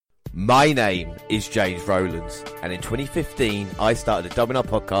My name is James Rowlands, and in 2015 I started a WNR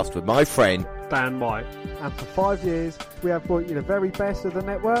podcast with my friend Dan White. And for 5 years we have brought you the very best of the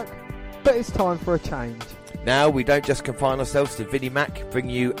network, but it's time for a change. Now we don't just confine ourselves to Vinnie Mac, bring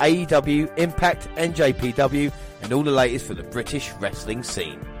you AEW, Impact, NJPW and all the latest for the British wrestling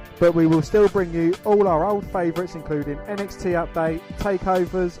scene. But we will still bring you all our old favourites, including NXT Update,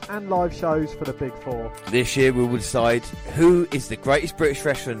 takeovers and live shows for the Big Four. This year we will decide who is the greatest British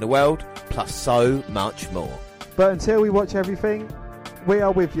wrestler in the world, plus so much more. But until we watch everything, we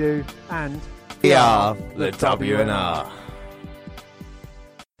are with you, and we are the WNR.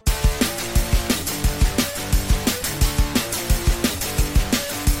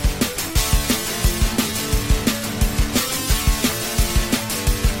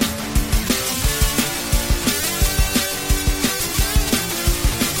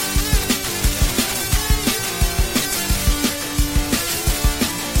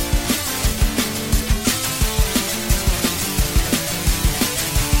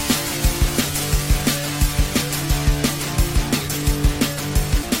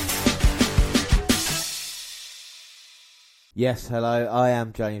 Yes, hello, I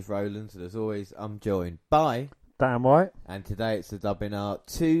am James Rowlands, and as always, I'm joined by Dan White. And today it's the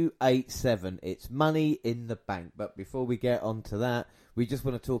WNR287. It's Money in the Bank. But before we get on to that, we just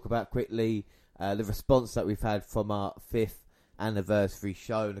want to talk about quickly the response that we've had from our 5th anniversary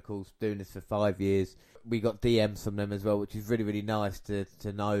show. And of course, doing this for 5 years, we got DMs from them as well, which is really, really nice to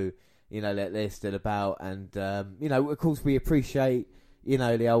know, you know, that they're still about. And, you know, of course, we appreciate, you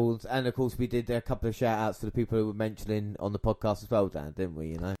know, the old, and of course we did a couple of shout outs for the people who were mentioning on the podcast as well, Dan, didn't we,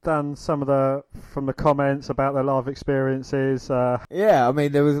 you know? Done some of from the comments about their live experiences. Yeah, I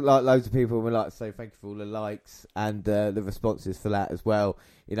mean, there was like loads of people who would like to say thank you for all the likes and the responses for that as well.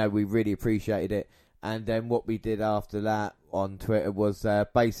 You know, we really appreciated it. And then what we did after that on Twitter was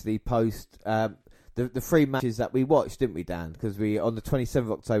basically post the 3 matches that we watched, didn't we, Dan? Because we, on the 27th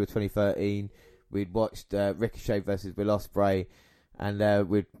of October 2013, we'd watched Ricochet versus Will Ospreay. And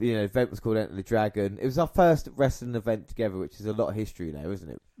the event was called Enter the Dragon. It was our first wrestling event together, which is a lot of history there, isn't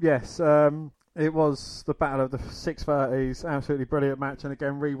it? Yes, it was the Battle of the 630s. Absolutely brilliant match. And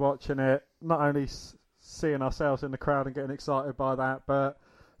again, rewatching it, not only seeing ourselves in the crowd and getting excited by that, but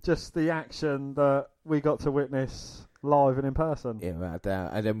just the action that we got to witness live and in person. Yeah, without doubt.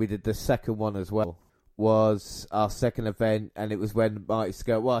 And then we did the second one as well. Was our second event, and it was when Marty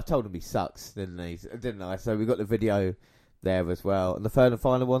Scurll... Well, I told him he sucks, didn't I? So we got the video there as well. And the third and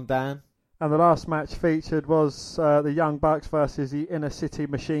final one, Dan? And the last match featured was the Young Bucks versus the Inner City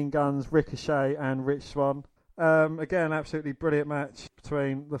Machine Guns, Ricochet and Rich Swann. Again, absolutely brilliant match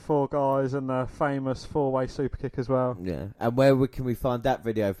between the 4 guys and the famous 4-way super kick as well. Yeah. And where can we find that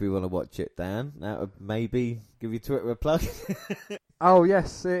video if we want to watch it, Dan? That would maybe give you Twitter a plug. Oh,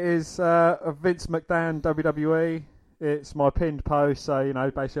 yes. It is Vince McMahon WWE. It's my pinned post, so, you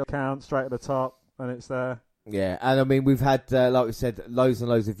know, basically account straight at the top, and it's there. Yeah, and I mean, we've had, like we said, loads and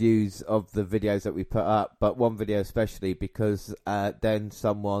loads of views of the videos that we put up, but one video especially because then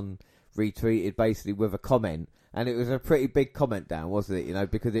someone retweeted basically with a comment, and it was a pretty big comment, Dan, wasn't it? You know,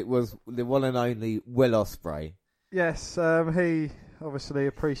 because it was the one and only Will Ospreay. Yes, he obviously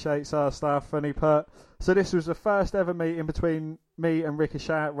appreciates our stuff, and he put, so this was the first ever meeting between me and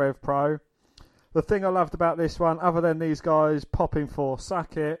Ricochet at Rev Pro. The thing I loved about this one, other than these guys popping for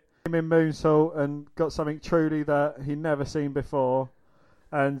Suck It, him in moonsault and got something truly that he'd never seen before,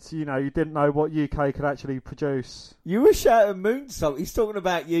 and you know, you didn't know what UK could actually produce. You were shouting moonsault. He's talking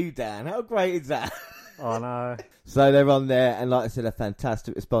about you, Dan. How great is that? I know. So they're on there, and like I said, a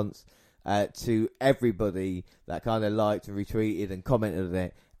fantastic response to everybody that kind of liked and retweeted and commented on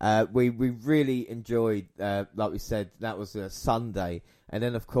it. We really enjoyed, like we said, that was a Sunday, and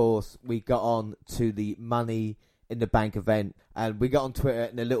then of course we got on to the Money in the Bank event, and we got on Twitter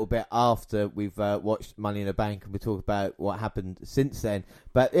in a little bit after we've watched Money in the Bank, and we talk about what happened since then.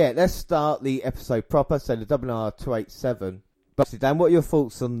 But yeah, let's start the episode proper. So the WNR287. But Dan, what are your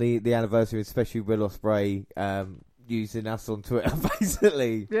thoughts on the anniversary, especially Will Ospreay using us on Twitter,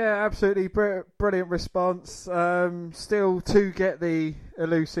 basically? Yeah, absolutely brilliant response. Still to get the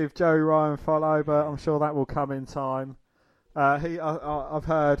elusive Joey Ryan follow, but I'm sure that will come in time. I've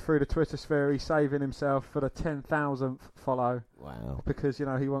heard through the Twitter sphere he's saving himself for the 10,000th follow. Wow. Because, you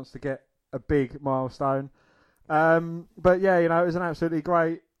know, he wants to get a big milestone. But yeah, you know, it was an absolutely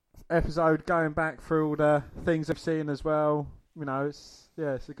great episode going back through all the things I've seen as well. You know, it's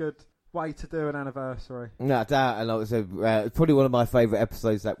a good way to do an anniversary. No doubt, and like I said, it's probably one of my favourite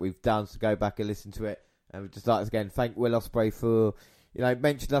episodes that we've done, so go back and listen to it. And we'd just like to again thank Will Ospreay for,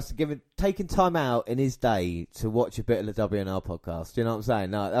 mentioned us, taking time out in his day to watch a bit of the WNR podcast. You know what I'm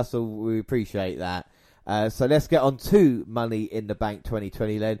saying? No, that's all. We appreciate that. So let's get on to Money in the Bank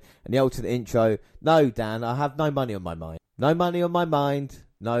 2020, Len. And the alternate intro. No, Dan, I have no money on my mind. No money on my mind.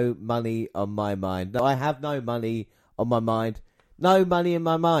 No money on my mind. No, I have no money on my mind. No money in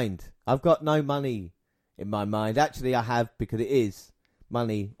my mind. I've got no money in my mind. Actually, I have, because it is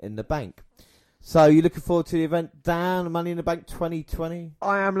Money in the Bank. So you looking forward to the event, Dan? Money in the Bank 2020?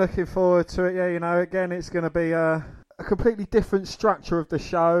 I am looking forward to it. Yeah, again, it's going to be a completely different structure of the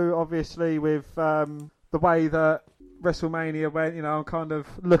show, obviously, with the way that WrestleMania went. I'm kind of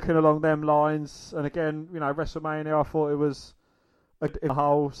looking along them lines. And again, WrestleMania, I thought it was a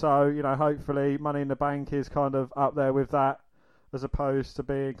whole. So, hopefully Money in the Bank is kind of up there with that, as opposed to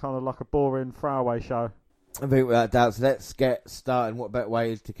being kind of like a boring throwaway show. I think without doubt, so let's get started. What better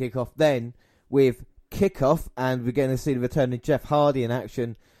way is to kick off then with kickoff, and we're going to see the return of Jeff Hardy in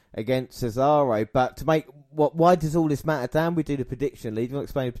action against Cesaro. But to make why does all this matter, Dan? We do the prediction league. Do you want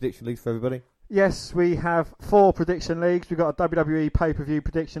to explain the prediction league for everybody? Yes, we have 4 prediction leagues. We've got a WWE pay-per-view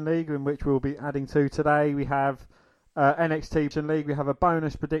prediction league, in which we'll be adding to today. We have NXT prediction league, we have a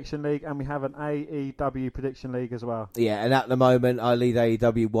bonus prediction league, and we have an AEW prediction league as well. Yeah, and at the moment I lead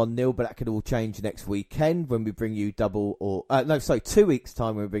AEW 1-0, but that could all change next weekend when we bring you 2 weeks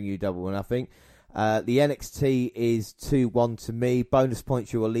time when we bring you double or nothing. The NXT is 2-1 to me. Bonus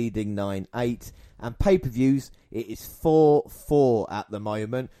points, you are leading 9-8, and pay-per-views it is 4-4 at the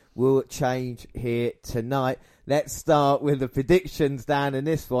moment. Will change here tonight. Let's start with the predictions, Dan. In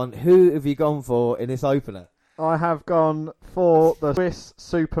this one, who have you gone for in this opener? I have gone for the Swiss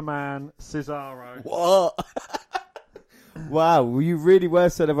Superman, Cesaro. What? Wow, you really were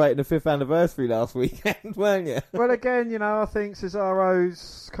celebrating the 5th anniversary last weekend, weren't you? Well, again, I think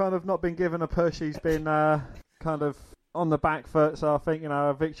Cesaro's kind of not been given a push. He's been kind of on the back foot, so I think,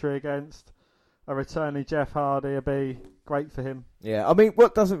 a victory against a returning Jeff Hardy would be great for him. Yeah, I mean,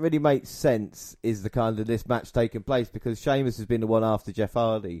 what doesn't really make sense is the kind of this match taking place, because Sheamus has been the one after Jeff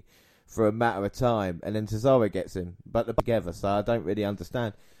Hardy for a matter of time, and then Cesaro gets him, but they're together, so I don't really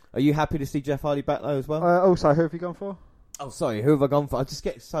understand. Are you happy to see Jeff Hardy back though as well? Also, who have you gone for? Oh, sorry, who have I gone for? I just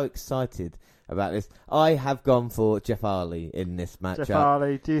get so excited about this. I have gone for Jeff Hardy in this matchup. Jeff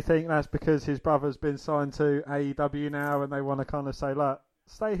Hardy, do you think that's because his brother's been signed to AEW now, and they want to kind of say, look,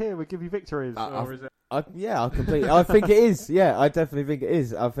 stay here, we'll give you victories, or is it? I completely. I think it is. Yeah, I definitely think it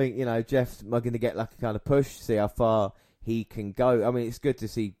is. I think, Jeff's going to get like a kind of push, see how far he can go. I mean, it's good to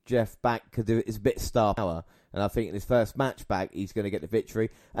see Jeff back because it's a bit star power, and I think in his first match back, he's going to get the victory.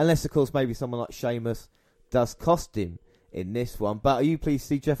 Unless, of course, maybe someone like Sheamus does cost him in this one. But are you pleased to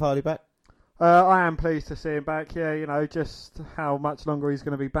see Jeff Hardy back? I am pleased to see him back. Yeah, just how much longer he's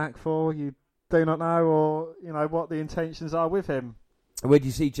going to be back for, you do not know, or what the intentions are with him. Where do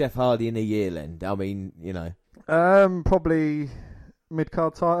you see Jeff Hardy in a year, Len? I mean, probably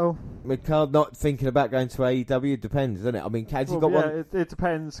mid-card title. Mid-card, not thinking about going to AEW, depends, doesn't it? I mean, has he got one? It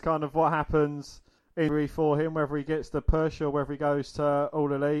depends kind of what happens injury for him, whether he gets the push or whether he goes to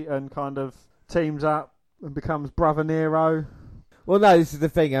All Elite and kind of teams up and becomes Brother Nero. Well, no, this is the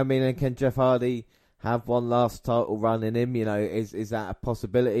thing. I mean, can Jeff Hardy have one last title run in him? Is that a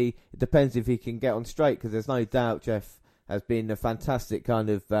possibility? It depends if he can get on straight, because there's no doubt Jeff has been a fantastic kind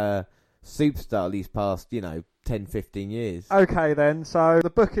of superstar these past, 10, 15 years. Okay, then. So the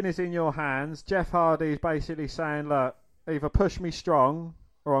booking is in your hands. Jeff Hardy is basically saying, look, either push me strong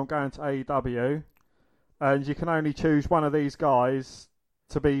or I'm going to AEW. And you can only choose one of these guys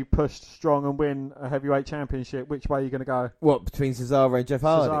to be pushed strong and win a heavyweight championship. Which way are you going to go? What, between Cesaro and Jeff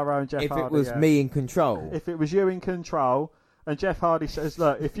Hardy? Cesaro and Jeff Hardy, if it was me in control. If it was you in control, and Jeff Hardy says,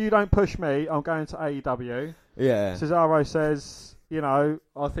 look, if you don't push me, I'm going to AEW. Yeah. Cesaro says, I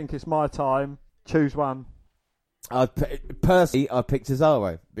think it's my time. Choose one. Personally, I picked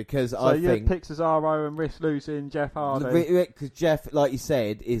Cesaro because I think... So you pick Cesaro and risk losing Jeff Hardy? Because Jeff, like you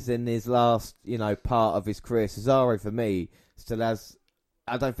said, is in his last, part of his career. Cesaro, for me, still has...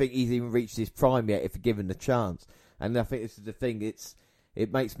 I don't think he's even reached his prime yet if given the chance. And I think this is the thing.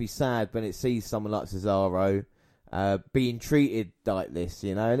 It makes me sad when it sees someone like Cesaro being treated like this,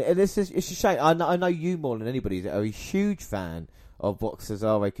 And it's a shame. I know you more than anybody are a huge fan of what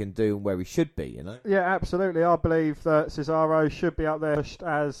Cesaro can do and where he should be, Yeah, absolutely. I believe that Cesaro should be up there pushed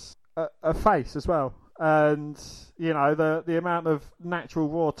as a face as well. And, the amount of natural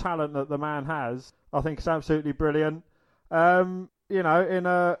raw talent that the man has, I think is absolutely brilliant. In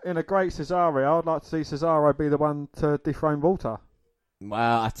a great Cesaro, I'd like to see Cesaro be the one to dethrone Walter.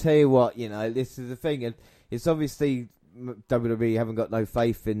 Well, I tell you what, this is the thing, and it's obviously WWE haven't got no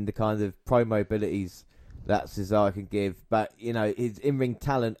faith in the kind of promo abilities that Cesaro can give. But, you know, his in-ring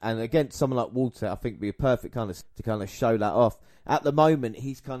talent, and against someone like Walter, I think would be a perfect to kind of show that off. At the moment,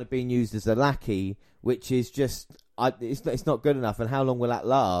 he's kind of being used as a lackey, which is just, it's not good enough. And how long will that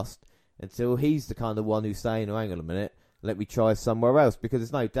last until he's the kind of one who's saying, oh, hang on a minute, let me try somewhere else? Because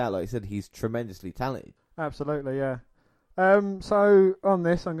there's no doubt, like I said, he's tremendously talented. Absolutely, yeah. So on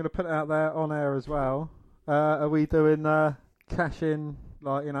this, I'm going to put it out there on air as well. Are we doing cash-in,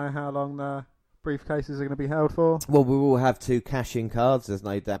 like, you know, how long the briefcases are going to be held for? Well, we will have 2 cash-in cards, there's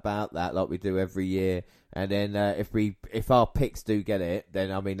no doubt about that, like we do every year. And then if our picks do get it,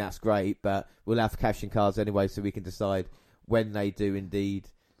 then, I mean, that's great. But we'll have cash-in cards anyway, so we can decide when they do indeed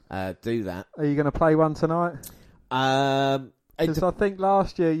do that. Are you going to play one tonight? Because I think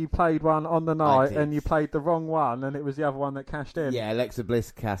last year you played one on the night and you played the wrong one, and it was the other one that cashed in. Yeah, Alexa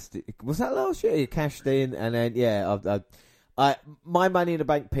Bliss cashed it. Was that last year? He cashed in, and then, yeah, my Money in the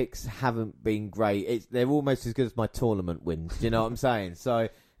Bank picks haven't been great. They're almost as good as my tournament wins. Do you know what I'm saying? So,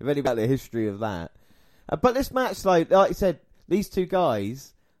 I've only about the history of that. But this match, like I said, these 2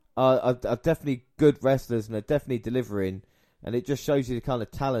 guys are definitely good wrestlers, and they're definitely delivering, and it just shows you the kind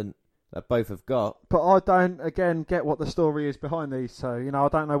of talent that both have got. But I don't, again, get what the story is behind these 2. You know, I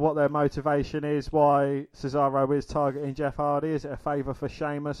don't know what their motivation is, why Cesaro is targeting Jeff Hardy. Is it a favour for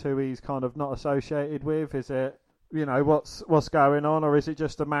Sheamus, who he's kind of not associated with? Is it, you know, what's going on? Or is it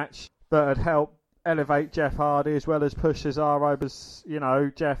just a match that would help elevate Jeff Hardy as well as push Cesaro? Because, you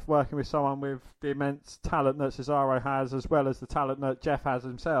know, Jeff working with someone with the immense talent that Cesaro has, as well as the talent that Jeff has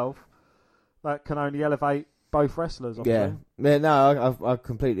himself, that can only elevate both wrestlers. Yeah, no, I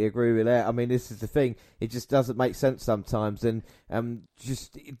completely agree with that. I mean, this is the thing; it just doesn't make sense sometimes. And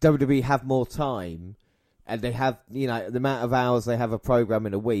just WWE have more time, and they have, you know, the amount of hours they have a program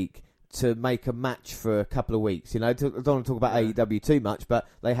in a week to make a match for a couple of weeks. You know, I don't want to talk about AEW too much, but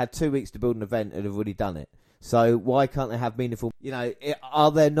they had 2 weeks to build an event and have already done it. So why can't they have meaningful? You know,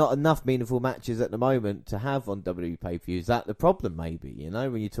 are there not enough meaningful matches at the moment to have on WWE pay-per-views? Is that the problem? Maybe, you know,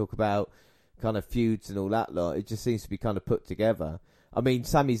 when you talk about kind of feuds and all that lot, it just seems to be kind of put together. I mean,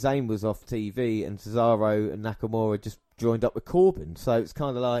 Sami Zayn was off TV, and Cesaro and Nakamura just joined up with Corbin. So it's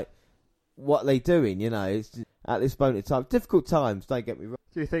kind of like, what are they doing? You know, it's just, at this moment in time, difficult times. Don't get me wrong.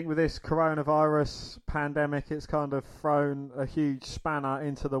 Do you think with this coronavirus pandemic, it's kind of thrown a huge spanner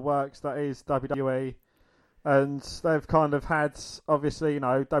into the works that is WWE? And they've kind of had, obviously, you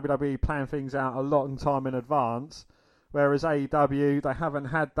know, WWE plan things out a long time in advance, whereas AEW, they haven't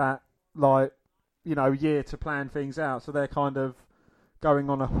had that, like, you know, year to plan things out. So they're kind of going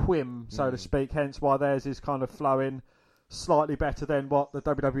on a whim, so to speak, hence why theirs is kind of flowing slightly better than what the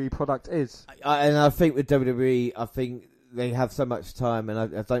WWE product is. And I think with WWE, I think they have so much time, and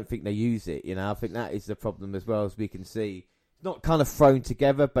I don't think they use it. You know, I think that is the problem as well, as we can see. It's not kind of thrown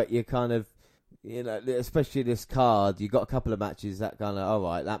together, but you're kind of, you know, especially this card, you've got a couple of matches that kind of, all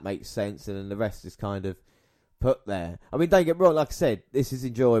right, that makes sense, and then the rest is kind of put there. I mean, don't get me wrong, like I said, this is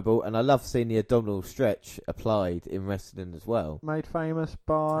enjoyable, and I love seeing the abdominal stretch applied in wrestling as well. Made famous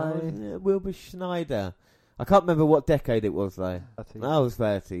by Wilbur Schneider. I can't remember what decade it was, though. 30s. Oh, it was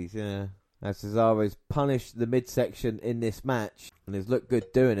 30s, yeah. As Cesaro's punished the midsection in this match, and has looked good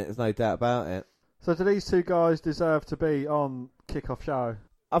doing it, there's no doubt about it. So do these 2 guys deserve to be on Kickoff Show?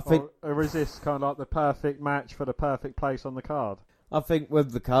 I think, or is this kind of like the perfect match for the perfect place on the card? I think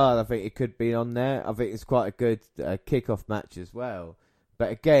with the card, I think it could be on there. I think it's quite a good kickoff match as well. But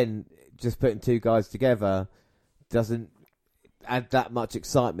again, just putting 2 guys together doesn't add that much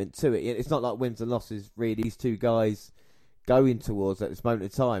excitement to it. It's not like wins and losses, really. These 2 guys going towards at this moment in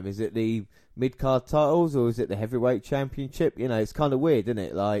time. Is it the mid-card titles, or is it the heavyweight championship? You know, it's kind of weird, isn't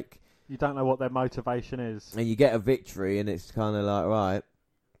it? Like, you don't know what their motivation is. And you get a victory, and it's kind of like, right.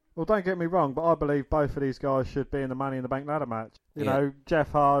 Well, don't get me wrong, but I believe both of these guys should be in the Money in the Bank ladder match. You know,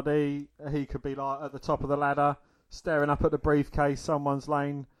 Jeff Hardy, he could be like at the top of the ladder, staring up at the briefcase, someone's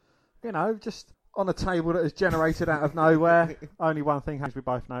laying, you know, just on a table that is generated out of nowhere. Only one thing happens, we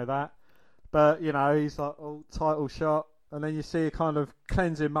both know that. But, you know, he's like, oh, title shot. And then you see a kind of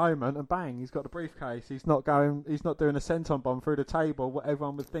cleansing moment, and bang, he's got the briefcase. He's not doing a senton bomb through the table, what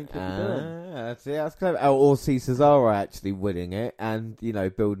everyone would think he'd be doing. That's clever. Or see Cesaro actually winning it, and, you know,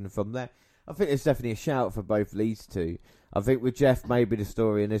 building from there. I think there's definitely a shout for both of these 2. I think with Jeff, maybe the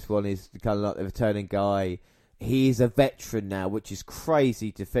story in this one is kind of like the returning guy. He's a veteran now, which is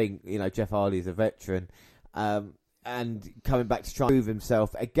crazy to think, you know, Jeff Hardy is a veteran. And coming back to try and prove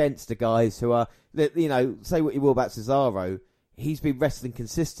himself against the guys who are, you know, say what you will about Cesaro, he's been wrestling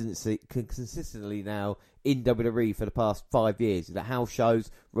consistently now in WWE for the past 5 years. The house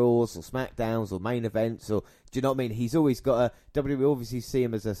shows, Raws or Smackdowns or main events, or do you know what I mean? He's always got WWE obviously see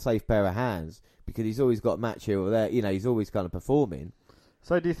him as a safe pair of hands because he's always got a match here or there. You know, he's always kind of performing.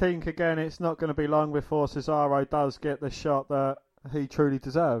 So do you think, again, it's not going to be long before Cesaro does get the shot that he truly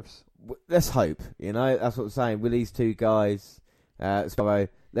deserves? Let's hope, you know, that's what I'm saying. With these two guys, Cesaro,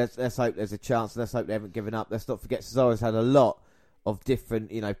 let's hope there's a chance. Let's hope they haven't given up. Let's not forget Cesaro's had a lot of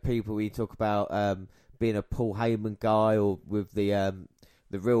different, you know, people. We talk about being a Paul Heyman guy or with the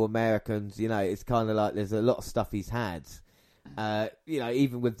Real Americans. You know, it's kind of like there's a lot of stuff he's had. You know,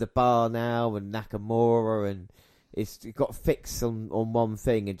 even with the Bar now and Nakamura, and it's got to fix on one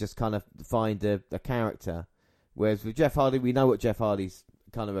thing and just kind of find a character. Whereas with Jeff Hardy, we know what Jeff Hardy's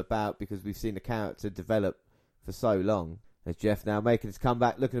kind of about because we've seen the character develop for so long. As Jeff now making his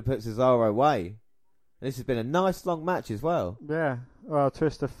comeback, looking to put Cesaro away. And this has been a nice long match as well. Yeah, well,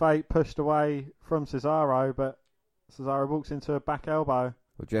 twist of fate pushed away from Cesaro, but Cesaro walks into a back elbow.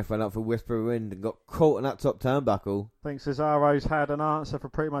 Well, Jeff went up for Whisper Wind and got caught in that top turnbuckle. I think Cesaro's had an answer for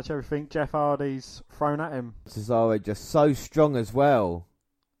pretty much everything Jeff Hardy's thrown at him. Cesaro just so strong as well.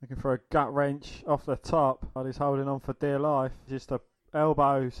 Looking for a gut wrench off the top. Hardy's holding on for dear life. Just a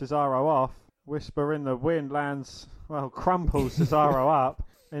elbow Cesaro off. Whisper in the wind lands, well, crumples Cesaro up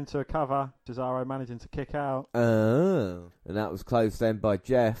into a cover. Cesaro managing to kick out. Oh. And that was close then by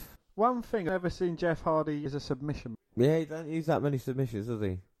Jeff. One thing I've ever seen Jeff Hardy is a submission. Yeah, he don't use that many submissions, does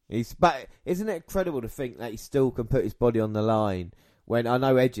he? But isn't it incredible to think that he still can put his body on the line? When I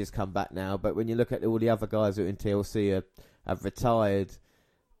know Edge has come back now, but when you look at all the other guys who in TLC have retired,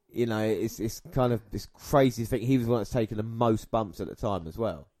 you know, it's kind of this crazy thing. He was the one that's taken the most bumps at the time as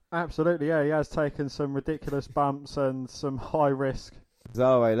well. Absolutely, yeah. He has taken some ridiculous bumps and some high risk.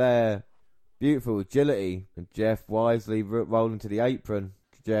 Cesaro there. Beautiful agility. And Jeff wisely rolling to the apron.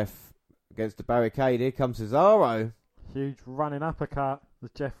 Jeff against the barricade. Here comes Cesaro. Huge running uppercut as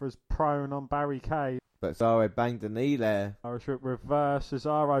Jeff was prone on barricade. But Cesaro banged the knee there. Irish whip reverse.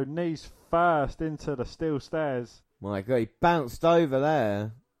 Cesaro knees first into the steel stairs. My God, he bounced over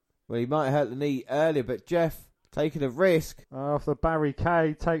there. Well, he might have hurt the knee earlier, but Jeff taking a risk. Off the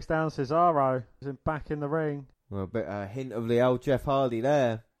barricade, takes down Cesaro. He's back in the ring. Well, a hint of the old Jeff Hardy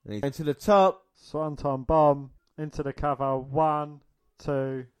there. And he's into the top. Swanton bomb into the cover. 1,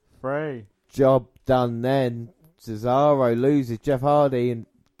 2, 3. Job done then. Cesaro loses Jeff Hardy and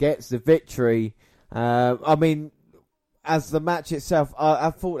gets the victory. I mean, as the match itself,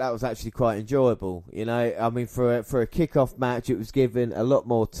 I thought that was actually quite enjoyable. You know, I mean, for a kickoff match, it was given a lot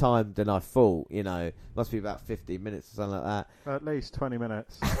more time than I thought. You know, must be about 15 minutes or something like that. At least 20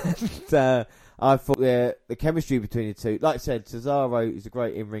 minutes. And, I thought the chemistry between the two, like I said, Cesaro is a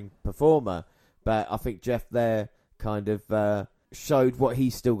great in-ring performer, but I think Jeff there kind of showed what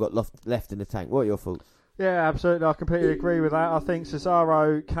he's still got left in the tank. What are your thoughts? Yeah, absolutely. I completely agree with that. I think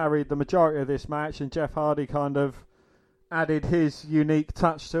Cesaro carried the majority of this match, and Jeff Hardy kind of added his unique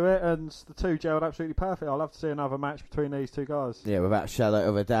touch to it, and the two gelled absolutely perfect. I'd love to see another match between these two guys. Yeah, without a shadow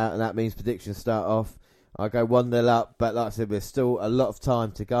of a doubt, and that means predictions start off. I go 1-0 up, but like I said, there's still a lot of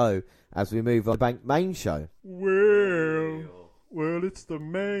time to go as we move on to the Bank main show. Well, it's the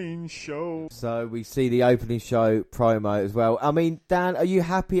main show. So we see the opening show promo as well. I mean, Dan, are you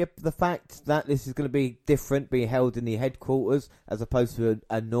happy with the fact that this is going to be different, being held in the headquarters as opposed to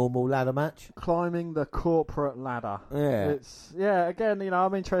a normal ladder match? Climbing the corporate ladder. Yeah. Again, you know,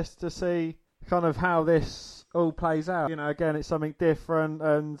 I'm interested to see kind of how this all plays out. You know, again, it's something different,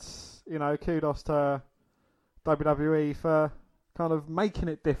 and, you know, kudos to WWE for kind of making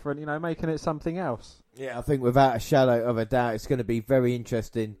it different, you know, making it something else. Yeah, I think without a shadow of a doubt, it's going to be very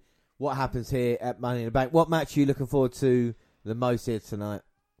interesting what happens here at Money in the Bank. What match are you looking forward to the most here tonight?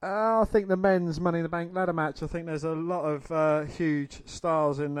 I think the men's Money in the Bank ladder match. I think there's a lot of huge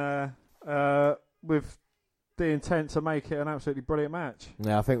stars in there with the intent to make it an absolutely brilliant match.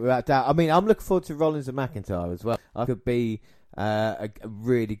 Yeah, I think without doubt. I mean, I'm looking forward to Rollins and McIntyre as well. I could be a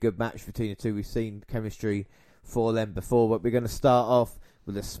really good match between the two. We've seen chemistry for them before, but we're going to start off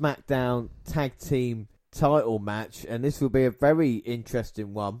with a SmackDown Tag Team title match, and this will be a very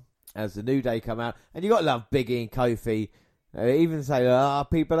interesting one as the New Day come out. And you got to love Big E and Kofi, even say,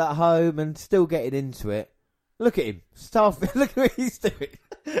 people at home, and still getting into it. Look at him, look at what he's doing.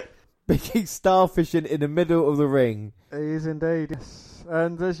 Big E starfishing in the middle of the ring. He is indeed, yes.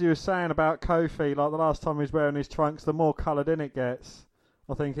 And as you were saying about Kofi, like the last time he was wearing his trunks, the more coloured in it gets.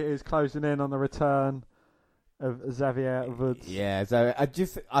 I think it is closing in on the return of Xavier Woods. Yeah, so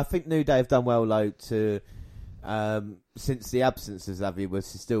I think New Day have done well, though, to since the absence of Xavier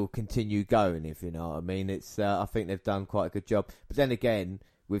Woods to still continue going, if you know what I mean. It's I think they've done quite a good job. But then again,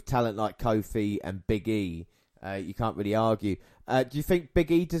 with talent like Kofi and Big E, you can't really argue. Do you think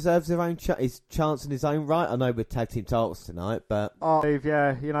Big E deserves his chance in his own right? I know we're tag team titles tonight, but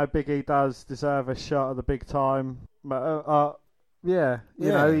yeah, Big E does deserve a shot at the big time. But you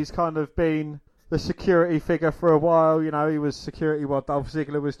know, he's kind of been the security figure for a while. You know, he was security while Dolph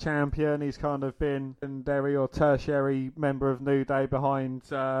Ziggler was champion. He's kind of been a secondary or tertiary member of New Day behind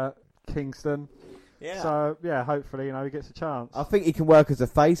Kingston. Yeah. So, yeah, hopefully, he gets a chance. I think he can work as a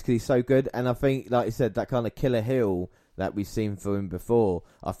face because he's so good. And I think, like you said, that kind of killer heel that we've seen for him before,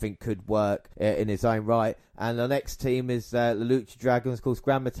 I think could work in his own right. And the next team is the Lucha Dragons, called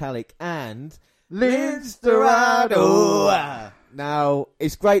Grand Metalik and Lince Dorado. Now,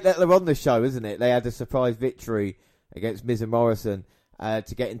 it's great that they're on the show, isn't it? They had a surprise victory against Miz and Morrison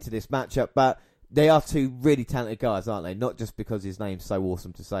to get into this matchup. But they are two really talented guys, aren't they? Not just because his name's so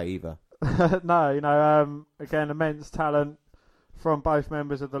awesome to say either. No, again, immense talent from both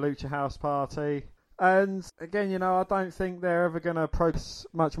members of the Lucha House Party. And again, I don't think they're ever going to progress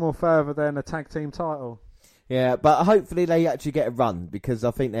much more further than a tag team title. Yeah, but hopefully they actually get a run, because I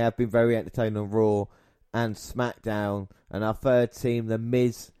think they have been very entertaining on Raw and SmackDown. And our third team, the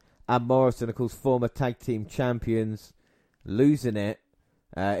Miz and Morrison, of course, former tag team champions, losing it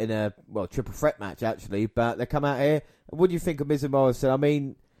in a triple threat match, actually. But they come out here. What do you think of Miz and Morrison? I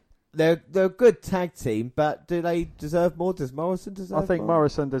mean, they're a good tag team, but do they deserve more? Does Morrison deserve more? I think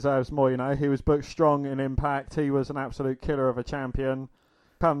Morrison deserves more, He was booked strong in Impact. He was an absolute killer of a champion.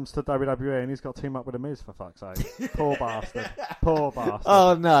 Comes to WWE and he's got to team up with The Miz, for fuck's sake. Poor bastard. Poor bastard.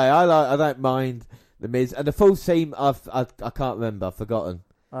 Oh, no, I don't mind The Miz. And the full team, I can't remember. I've forgotten.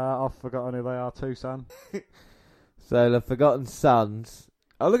 I've forgotten who they are too, son. So the Forgotten Sons.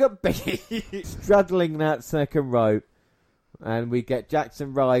 Oh, look at Becky straddling that second rope. And we get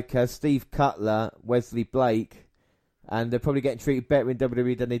Jackson Riker, Steve Cutler, Wesley Blake, and they're probably getting treated better in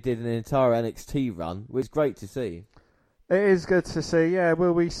WWE than they did in the entire NXT run, which is great to see. It is good to see, yeah.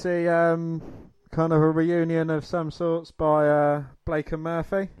 Will we see kind of a reunion of some sorts by Blake and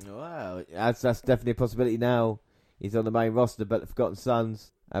Murphy? Wow, that's definitely a possibility now. He's on the main roster, but the Forgotten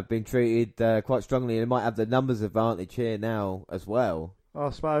Sons have been treated quite strongly. They might have the numbers advantage here now as well. I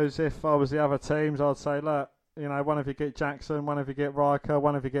suppose if I was the other teams, I'd say, look, one of you get Jackson, one of you get Riker,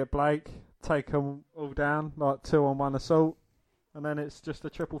 one of you get Blake, take them all down, like 2-on-1 assault, and then it's just a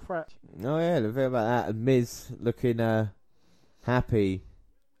triple threat. Oh yeah, the thing about that, and Miz looking happy.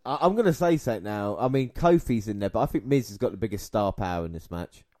 I'm going to say something now. I mean, Kofi's in there, but I think Miz has got the biggest star power in this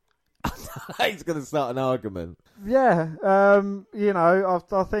match. He's going to start an argument. Yeah,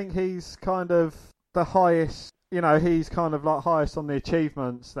 I think he's kind of the highest, he's kind of like highest on the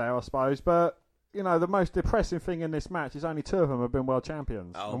achievements there, I suppose, but the most depressing thing in this match is only two of them have been world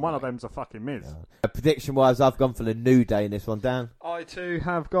champions. And one of them's a fucking Miz. Yeah. Prediction-wise, I've gone for the New Day in this one, Dan. I too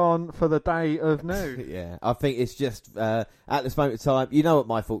have gone for the Day of New. Yeah, I think it's just, at this moment in time, you know what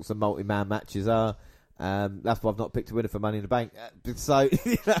my thoughts on multi-man matches are. That's why I've not picked a winner for Money in the Bank. So,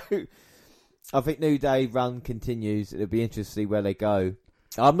 I think New Day run continues. It'll be interesting to see where they go.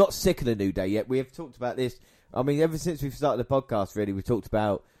 I'm not sick of the New Day yet. We have talked about this. I mean, ever since we've started the podcast, really, we've talked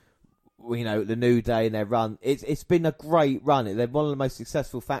about the New Day and their run. It's been a great run. They're one of the most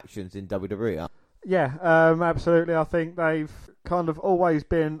successful factions in WWE. Yeah, absolutely. I think they've kind of always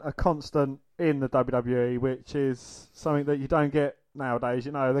been a constant in the WWE, which is something that you don't get nowadays.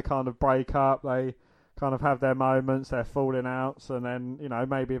 They kind of break up, they kind of have their moments, their falling outs, and then,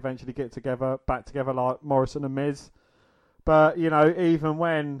 maybe eventually get back together like Morrison and Miz. But, even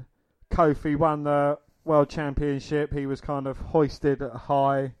when Kofi won the World Championship, he was kind of hoisted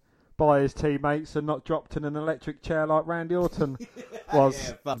high by his teammates and not dropped in an electric chair like Randy Orton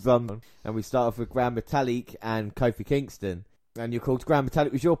was. Yeah, and we start off with Grand Metalik and Kofi Kingston. And you're called Grand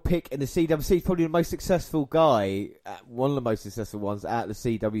Metalik was your pick in the CWC. Probably the most successful guy, one of the most successful ones at the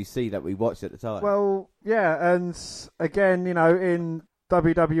CWC that we watched at the time. Well, yeah, and again, in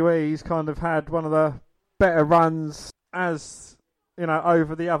WWE, he's kind of had one of the better runs as,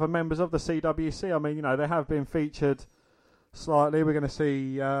 over the other members of the CWC. I mean, they have been featured slightly. We're going to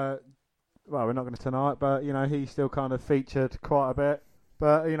see, we're not going to tonight, but, he's still kind of featured quite a bit.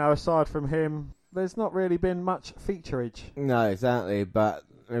 But, aside from him, there's not really been much featurage. No, exactly. But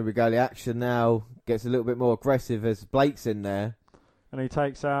there we go. The action now gets a little bit more aggressive as Blake's in there. And he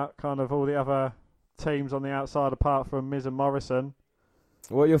takes out kind of all the other teams on the outside apart from Miz and Morrison.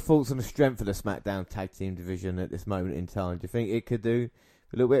 What are your thoughts on the strength of the SmackDown tag team division at this moment in time? Do you think it could do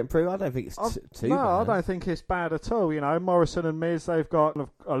a little bit improved? I don't think it's too bad. No, I don't think it's bad at all. Morrison and Miz, they've got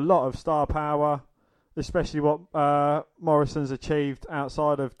a lot of star power, especially what Morrison's achieved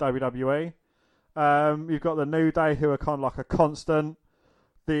outside of WWE. You've got the New Day, who are kind of like a constant.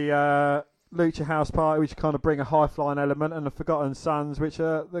 the Lucha House Party, which kind of bring a high-flying element, and the Forgotten Sons, which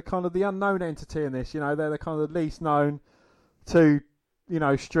are the kind of the unknown entity in this. You know, they're the kind of the least known to, you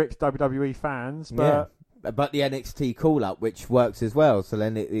know, strict WWE fans. But the NXT call-up, which works as well. So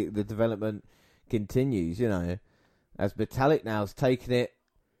then the development continues, you know. As Metallic now's taking it,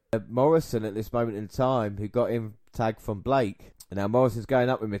 Morrison at this moment in time, who got him tagged from Blake. And now Morrison's going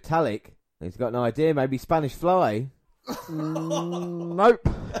up with Metallic. He's got an idea, maybe Spanish Fly. Nope.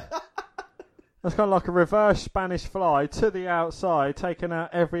 That's kind of like a reverse Spanish Fly to the outside, taking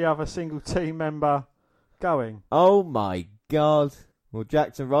out every other single team member going. Oh my God. Well,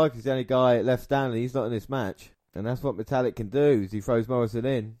 Jackson Riker's the only guy left standing. He's not in this match. And that's what Metallic can do, is he throws Morrison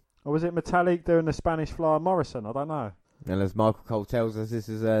in. Or was it Metallic doing the Spanish Fly Morrison? I don't know. And as Michael Cole tells us, this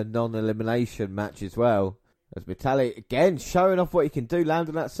is a non-elimination match as well. As Metallic, again, showing off what he can do,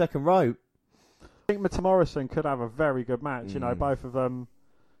 landing that second rope. I think Morrison could have a very good match. You know, both of them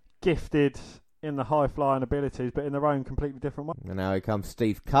gifted in the high-flying abilities, but in their own completely different way. And now here comes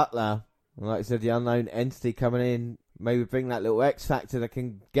Steve Cutler. And like I said, the unknown entity coming in, maybe bring that little X factor that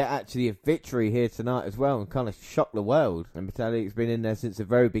can get actually a victory here tonight as well and kind of shock the world. And Metallic's been in there since the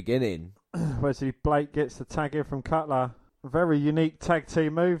very beginning. Wesley Blake gets the tag in from Cutler. A very unique tag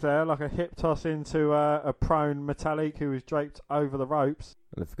team move there, like a hip toss into a prone Metallic who was draped over the ropes.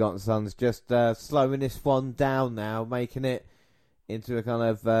 And the Forgotten Sons just slowing this one down now, making it into a kind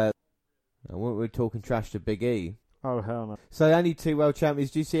of... we're talking trash to Big E. Oh, hell no. So only 2 world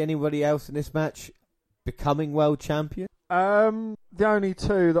champions. Do you see anybody else in this match becoming world champion? The only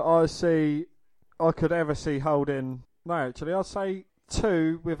 2 that I could ever see holding... No, actually, I'd say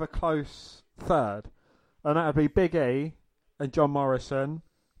 2 with a close third. And that would be Big E and John Morrison.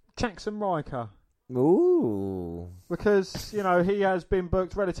 Jackson Riker. Ooh. Because, you know, he has been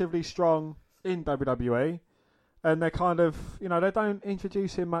booked relatively strong in WWE. And they're kind of, you know, they don't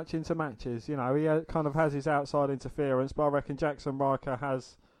introduce him much into matches. You know, he kind of has his outside interference, but I reckon Jackson Riker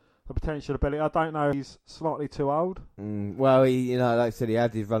has the potential ability. I don't know, he's slightly too old. Well, he, you know, like I said, he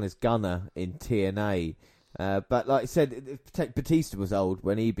had his run as Gunner in TNA. But like I said, Batista was old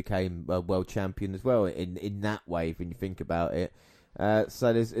when he became a world champion as well, in that way, when you think about it.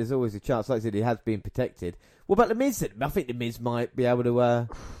 So there's always a chance. Like I said, he has been protected. What about The Miz? I think The Miz might be able to...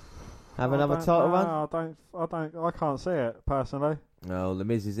 have another title run? I can't see it, personally. No, The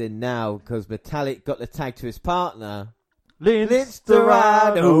Miz is in now because Metallic got the tag to his partner. Lince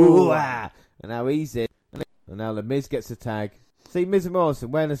Dorado. And now he's in. And now The Miz gets the tag. See, Miz and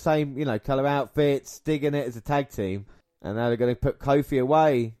Morrison wearing the same, you know, colour outfits, digging it as a tag team. And now they're going to put Kofi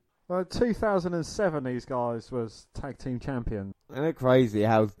away. Well, 2007, these guys was tag team champions. Isn't it crazy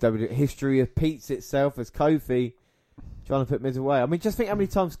how history repeats itself as Kofi... trying to put Miz away. I mean, just think how many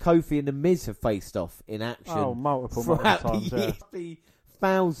times Kofi and The Miz have faced off in action. Oh, multiple times, yeah.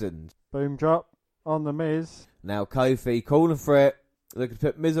 Thousands. Boom drop on The Miz. Now Kofi calling for it. Looking to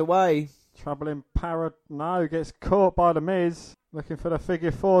put Miz away. Trouble in No, gets caught by The Miz. Looking for the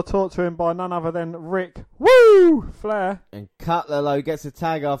figure 4. Taught to him by none other than Rick Flair. And Cutler, though, gets a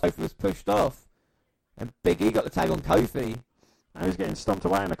tag after Kofi was pushed off. And Big E got the tag on Kofi. And he's getting stomped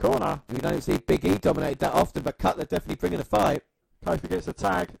away in the corner. We don't see Big E dominate that often, but Cutler definitely bringing the fight. Kofi gets a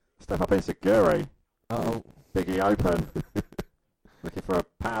tag. Step up in Seguri. Oh. Big E open. Looking for a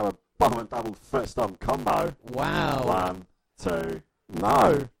power bomb and double foot stomp combo. Wow. 1, 2,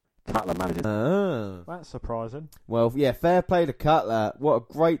 no. Cutler manages. Oh. That's surprising. Well, yeah, fair play to Cutler. What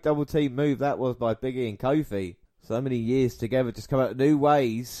a great double team move that was by Big E and Kofi. So many years together, just come out with new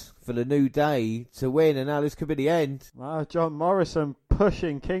ways for the new day to win, and now this could be the end. John Morrison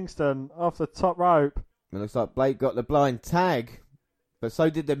pushing Kingston off the top rope. It looks like Blake got the blind tag, but so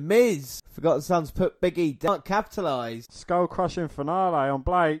did The Miz. Forgotten Sons put Big E down, capitalised. Skull crushing finale on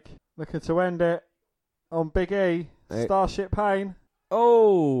Blake, looking to end it on Big E. Starship Pain.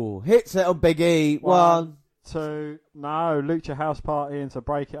 Oh, hits it on Big E. 1, 2, no, Lucha House Party in to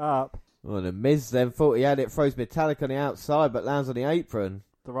break it up. Well, The Miz then thought he had it, throws Metallic on the outside, but lands on the apron.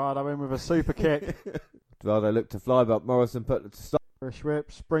 Dorado in with a super kick. Dorado looked to fly, but Morrison put the stop. Irish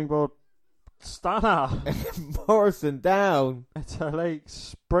whip, springboard, stunner. Morrison down. Metallic,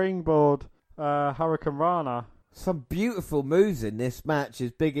 springboard, Hurricane Rana. Some beautiful moves in this match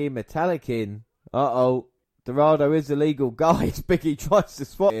as Big E and Metallic in. Uh-oh. Dorado is a legal guy as Big E tries to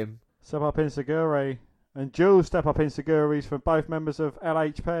swat him. Step up in Seguri. And dual step up in Seguris from both members of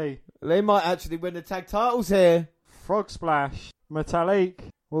LHP. They might actually win the tag titles here. Frog splash. Metallic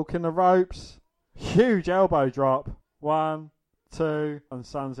walking the ropes. Huge elbow drop. 1, 2, and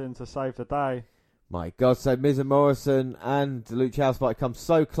Sons in to save the day. My God, so Miz and Morrison and the Lucha House Party come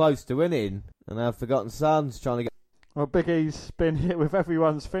so close to winning. And now Forgotten Sons trying to get... Well, Big E's been hit with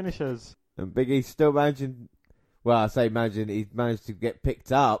everyone's finishers. And Big E's still managing... Well, I say managing, he's managed to get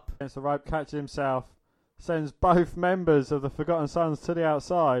picked up. Against the rope, catches himself. Sends both members of the Forgotten Sons to the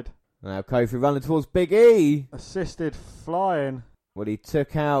outside. Now Kofi running towards Big E. Assisted flying. Well, he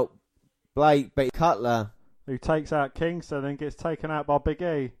took out Blake, but Cutler... Who takes out Kingston and gets taken out by Big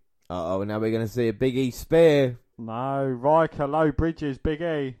E. Uh-oh, now we're going to see a Big E spear. No, Riker low bridges Big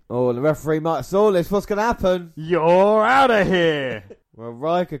E. Oh, the referee might have saw this. What's going to happen? You're out of here. Well,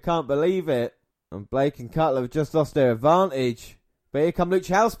 Riker can't believe it. And Blake and Cutler have just lost their advantage. But here come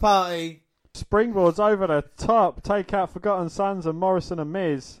Lucha House Party. Springboards over the top. Take out Forgotten Sons and Morrison and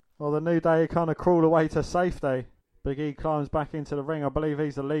Miz. Well, the New Day kind of crawl away to safety. Big E climbs back into the ring. I believe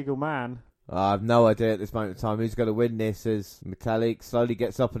he's a legal man. I have no idea at this moment in time who's going to win this as Metallic slowly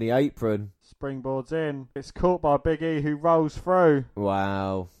gets up on the apron. Springboards in. It's caught by Big E, who rolls through.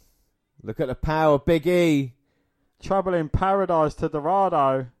 Wow. Look at the power of Big E. Trouble in Paradise to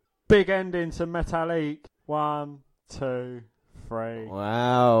Dorado. Big ending to Metallic. 1, 2, 3.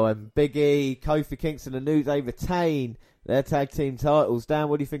 Wow. And Big E, Kofi Kingston and New Day retain their tag team titles. Dan,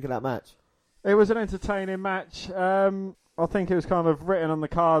 what do you think of that match? It was an entertaining match. I think it was kind of written on the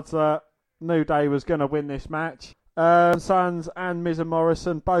cards that New Day was going to win this match. Sons and Miz and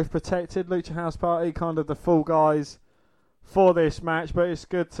Morrison both protected. Lucha House Party kind of the full guys for this match, but it's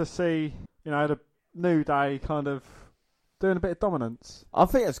good to see, the New Day kind of doing a bit of dominance. I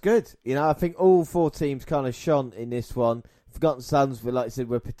think that's good. I think all four teams kind of shone in this one. Forgotten Sons, like I said,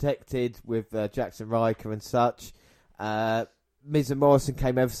 were protected with Jackson Riker and such. Miz and Morrison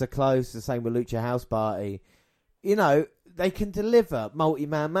came ever so close, the same with Lucha House Party. They can deliver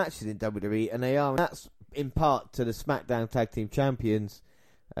multi-man matches in WWE, and they are. And that's in part to the SmackDown Tag Team Champions,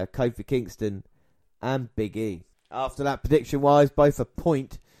 Kofi Kingston and Big E. After that, prediction-wise, both a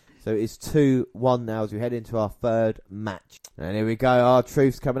point. So it's 2-1 now as we head into our third match. And here we go,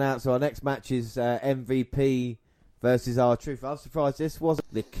 R-Truth's coming out. So our next match is MVP versus R-Truth. I'm surprised this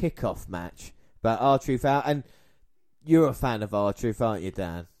wasn't the kickoff match, but R-Truth out. And you're a fan of R-Truth, aren't you,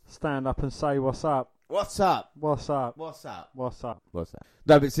 Dan? Stand up and say what's up. What's up? What's up? What's up? What's up? What's up?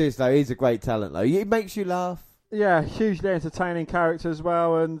 No, but seriously, though, he's a great talent, though. He makes you laugh. Yeah, hugely entertaining character as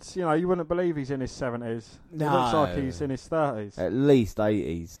well, and, you wouldn't believe he's in his 70s. No. He looks like he's in his 30s. At least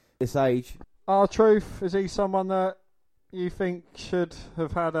 80s. This age. R-Truth, is he someone that you think should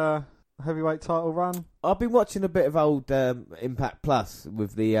have had a heavyweight title run? I've been watching a bit of old Impact Plus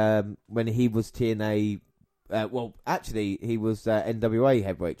with the when he was TNA. Actually, he was NWA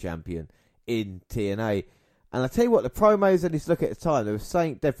heavyweight champion in TNA. And I tell you what, the promos and his look at the time, there was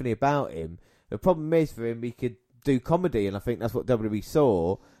something definitely about him. The problem is for him, he could do comedy, and I think that's what WWE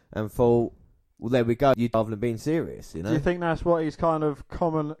saw and thought, well, there we go, you'd rather than being serious, Do you think that's what he's kind of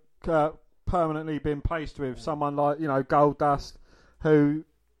permanently been placed with? Someone like, Goldust, who,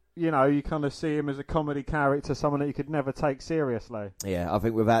 you kind of see him as a comedy character, someone that you could never take seriously. Yeah, I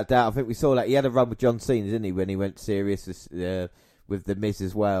think without doubt. I think we saw that. He had a run with John Cena, didn't he, when he went serious with The Miz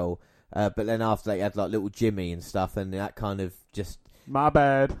as well. But then after that, he had like Little Jimmy and stuff, and that kind of just... My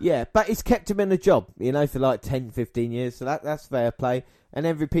bad. Yeah, but it's kept him in the job, for like 10, 15 years, so that's fair play. And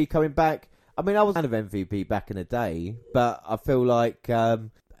MVP coming back. I mean, I was a fan of MVP back in the day, but I feel like... I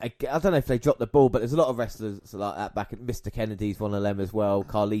don't know if they dropped the ball, but there's a lot of wrestlers like that back. Mr. Kennedy's one of them as well.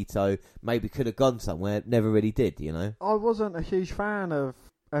 Carlito maybe could have gone somewhere, never really did, I wasn't a huge fan of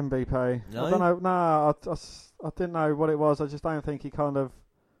MVP. No? I don't know. No, I didn't know what it was. I just don't think he kind of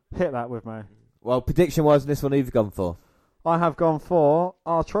hit that with me. Well, prediction-wise, this one, who've you gone for? I have gone for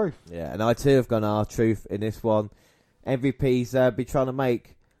R-Truth. Yeah, and I too have gone R-Truth in this one. MVP's be trying to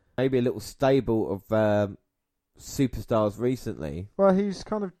make maybe a little stable of superstars recently. Well, he's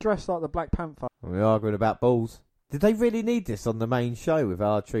kind of dressed like the Black Panther. We're arguing about balls. Did they really need this on the main show with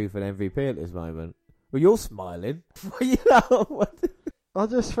R-Truth and MVP at this moment? Well, you're smiling. I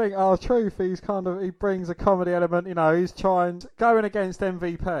just think R-Truth, he brings a comedy element. He's going against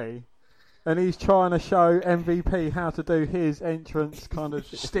MVP. And he's trying to show MVP how to do his entrance kind of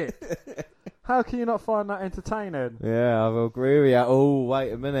shtick. How can you not find that entertaining? Yeah, I will agree with you. Oh,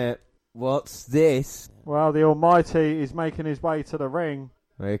 wait a minute. What's this? Well, the Almighty is making his way to the ring.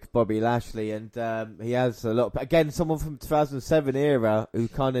 Bobby Lashley, and he has a lot... Again, someone from 2007 era who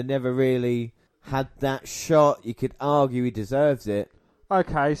kind of never really had that shot. You could argue he deserves it.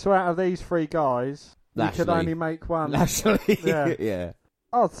 Okay, so out of these three guys, Lashley. You could only make one. Lashley, yeah.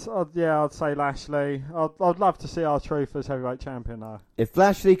 I'd say Lashley. I'd love to see R-Truth as heavyweight champion, though. If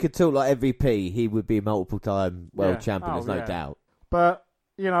Lashley could talk like MVP, he would be a multiple-time world champion, there's no doubt. But,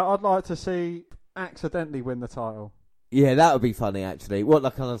 I'd like to see accidentally win the title. Yeah, that would be funny, actually. What,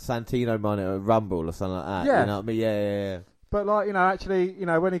 like on a Santino monitor Rumble or something like that? Yeah. You know what I mean? Yeah. But, like, you know, actually, you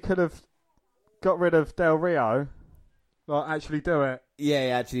know, when he could have got rid of Del Rio, like, actually do it.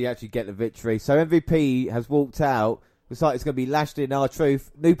 Yeah, actually get the victory. So MVP has walked out. Looks like it's going to be Lashley and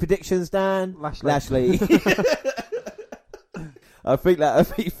R-Truth. New predictions, Dan? Lashley. I think that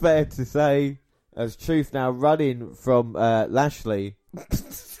would be fair to say, as Truth now running from Lashley.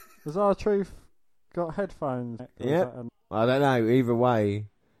 Has R-Truth got headphones? Yeah. I don't know. Either way,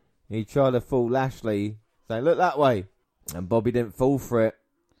 he tried to fool Lashley, saying, look that way. And Bobby didn't fall for it.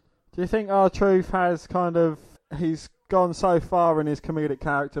 Do you think R-Truth has kind of... He's gone so far in his comedic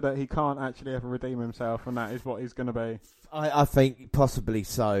character that he can't actually ever redeem himself, and that is what he's going to be? I think possibly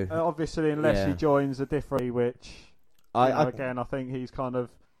so. Obviously, unless he joins a different... Which, again, I think he's kind of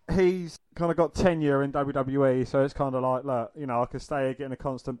got tenure in WWE, so it's kind of like, look, you know, I could stay here getting a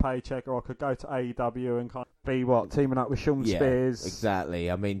constant paycheck, or I could go to AEW and kind of be teaming up with Sean Spears. Exactly.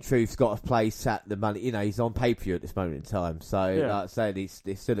 I mean, Truth's got a place at the money. You know, he's on pay-per-view at this moment in time, so like I said, it's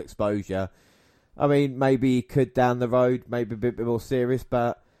still exposure. I mean, maybe he could down the road, maybe a bit more serious,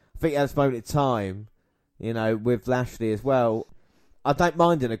 but I think at this moment in time, you know, with Lashley as well, I don't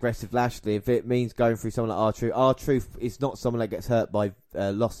mind an aggressive Lashley if it means going through someone like R-Truth. R-Truth is not someone that gets hurt by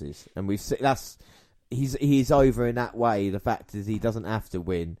losses, and he's over in that way. The fact is he doesn't have to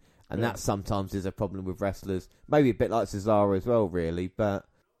win, and that sometimes is a problem with wrestlers. Maybe a bit like Cesaro as well, really. But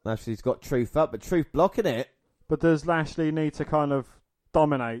Lashley's got Truth up, but Truth blocking it. But does Lashley need to kind of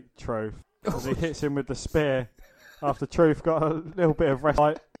dominate Truth? Because he hits him with the spear after Truth got a little bit of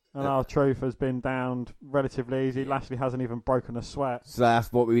respite. And R-Truth has been downed relatively easy. Lashley hasn't even broken a sweat. So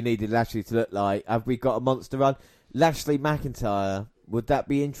that's what we needed Lashley to look like. Have we got a monster run? Lashley McIntyre, would that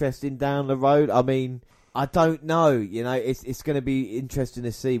be interesting down the road? I mean, I don't know. You know, it's going to be interesting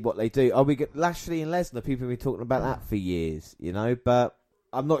to see what they do. Are we get Lashley and Lesnar? People have been talking about that for years, you know, but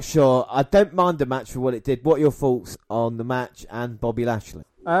I'm not sure. I don't mind the match for what it did. What are your thoughts on the match and Bobby Lashley?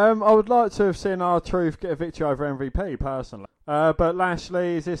 I would like to have seen R-Truth get a victory over MVP, personally. But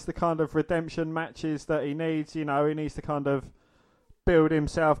Lashley, is this the kind of redemption matches that he needs? You know, he needs to kind of build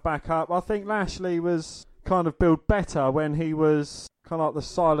himself back up. I think Lashley was kind of built better when he was kind of like the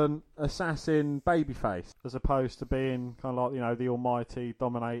silent assassin babyface, as opposed to being kind of like, you know, the almighty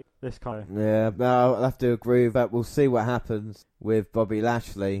dominate this kind of... Yeah, no, I'll have to agree with that. We'll see what happens with Bobby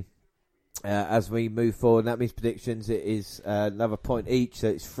Lashley. As we move forward, that means predictions. It is another point each, so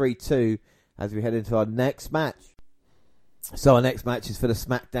it's 3-2 as we head into our next match. So our next match is for the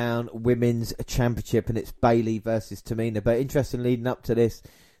SmackDown Women's Championship, and it's Bayley versus Tamina. But interesting, leading up to this,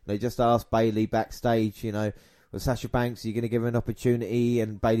 they just asked Bayley backstage, you know, well, Sasha Banks, are you going to give her an opportunity?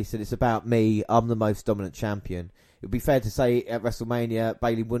 And Bayley said, it's about me. I'm the most dominant champion. It would be fair to say at WrestleMania,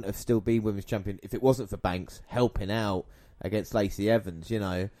 Bayley wouldn't have still been Women's Champion if it wasn't for Banks helping out against Lacey Evans, you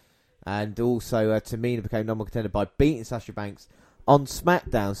know. And also, Tamina became number one contender by beating Sasha Banks on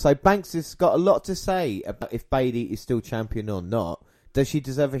SmackDown. So Banks has got a lot to say about if Bayley is still champion or not. Does she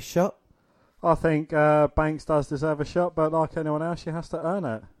deserve a shot? I think Banks does deserve a shot, but like anyone else, she has to earn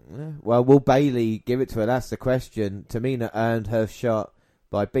it. Yeah. Well, will Bayley give it to her? That's the question. Tamina earned her shot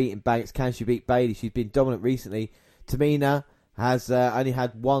by beating Banks. Can she beat Bayley? She's been dominant recently. Tamina has only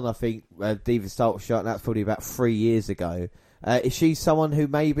had one, I think, Diva style shot, and that's probably about 3 years ago. Is she someone who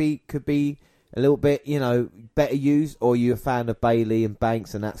maybe could be a little bit, you know, better used, or are you a fan of Bayley and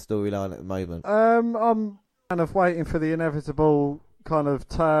Banks and that storyline at the moment? I'm kind of waiting for the inevitable kind of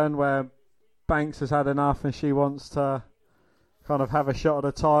turn where Banks has had enough and she wants to kind of have a shot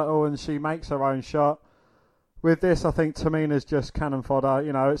at the title, and she makes her own shot. With this, I think Tamina's just cannon fodder.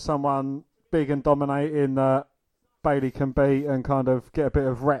 You know, it's someone big and dominating that Bayley can beat and kind of get a bit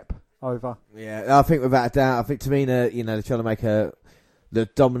of rep over. Yeah, I think without a doubt, I think Tamina, you know, they're trying to make her the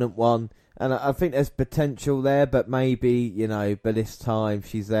dominant one, and I think there's potential there, but maybe, you know, by this time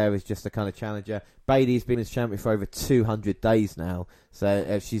she's there as just a kind of challenger. Bayley's been as champion for over 200 days now,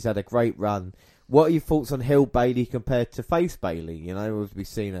 so she's had a great run. What are your thoughts on heel Bayley compared to face Bayley? You know, as we've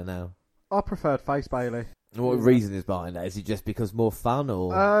seen her now. I preferred face Bayley. What reason is behind that? Is it just because more fun,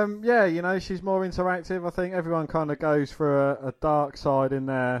 or? Yeah, you know, she's more interactive. I think everyone kind of goes for a dark side in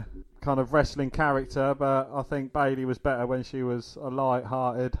their kind of wrestling character, but I think Bayley was better when she was a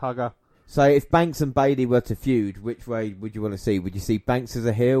light-hearted hugger. So if Banks and Bayley were to feud, which way would you want to see? Would you see Banks as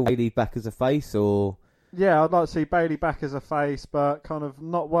a heel, Bayley back as a face, or? Yeah, I'd like to see Bayley back as a face, but kind of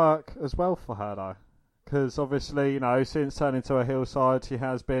not work as well for her, though. Because obviously, you know, since turning to a heel side, she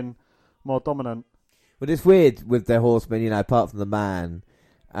has been more dominant. But it's weird with their horsemen, you know, apart from the man,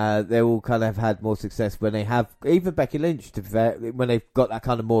 they all kind of had more success when they have, even Becky Lynch, to be fair, when they've got that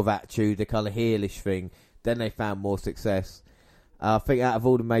kind of more of attitude, the kind of heelish thing. then they found more success. I think out of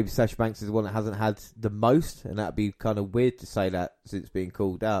all them, maybe Sasha Banks is the one that hasn't had the most, and that'd be kind of weird to say that since being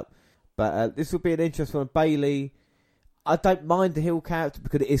called up. But this will be an interesting one. Bayley, I don't mind the heel character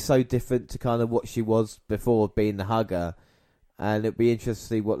because it is so different to kind of what she was before being the hugger. And it'll be interesting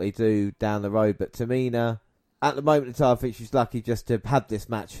to see what they do down the road. But Tamina, at the moment in time, I think she's lucky just to have had this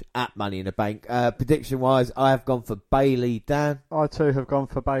match at Money in the Bank. Prediction-wise, I have gone for Bayley. Dan? I too have gone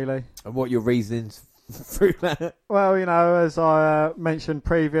for Bayley. And what are your reasons through that? Well, as I mentioned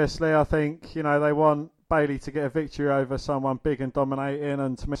previously, I think, they want Bayley to get a victory over someone big and dominating,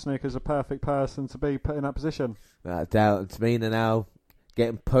 and Tamina is a perfect person to be put in that position. Without doubt. And Tamina now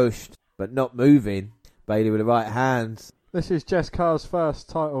getting pushed, but not moving. Bayley with the right hands. This is Jess Carr's first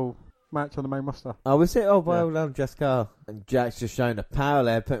title match on the main roster. Oh, is it? Oh, well done, Jess Carr. And Jack's just showing a power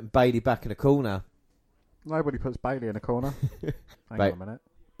there, putting Bayley back in the corner. Nobody puts Bayley in a corner. Hang on a minute.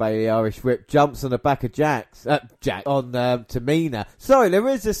 Bayley Irish Whip jumps on the back of Jack on Tamina. Sorry, there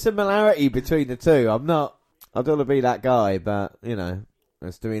is a similarity between the two. I don't want to be that guy, but,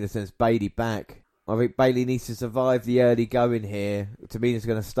 as Tamina sends Bayley back. I think Bayley needs to survive the early going here. Tamina's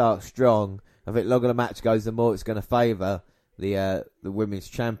going to start strong. I think the longer the match goes, the more it's going to favour the women's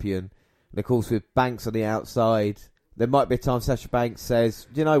champion. And of course, with Banks on the outside, there might be a time Sasha Banks says,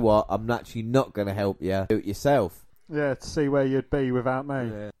 "Do you know what? I'm actually not going to help you. Do it yourself." Yeah, to see where you'd be without me.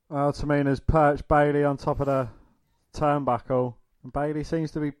 Yeah. Well, Tamina's perched Bayley on top of the turnbuckle. And Bayley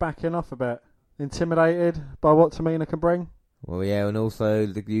seems to be backing off a bit. Intimidated by what Tamina can bring. Well, yeah, and also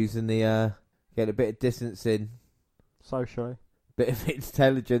using the... get a bit of distance in. Socially. Bit of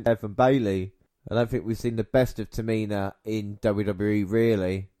intelligence there from Bayley. I don't think we've seen the best of Tamina in WWE,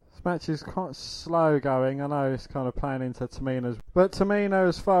 really. This match is quite slow going. I know it's kind of playing into Tamina's... But Tamina,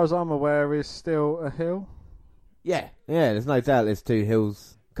 as far as I'm aware, is still a heel. Yeah, there's no doubt there's two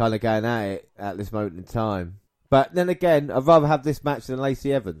heels kind of going at it at this moment in time. But then again, I'd rather have this match than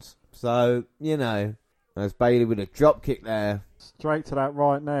Lacey Evans. So, there's Bayley with a drop kick there. Straight to that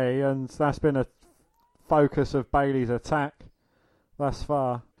right knee, and that's been a focus of Bayley's attack thus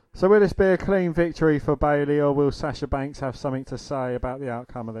far. So will this be a clean victory for Bayley, or will Sasha Banks have something to say about the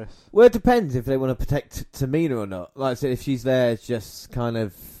outcome of this? Well, it depends if they want to protect Tamina or not. Like I said, if she's there just kind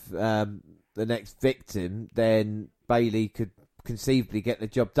of the next victim, then Bayley could conceivably get the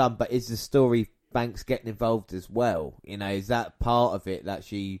job done. But is the story Banks getting involved as well? Is that part of it, that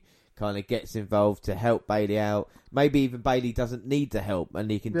she kind of gets involved to help Bayley out? Maybe even Bayley doesn't need the help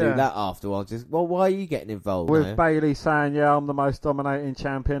and he can do that afterwards. Just, well, why are you getting involved? With Bayley saying, I'm the most dominating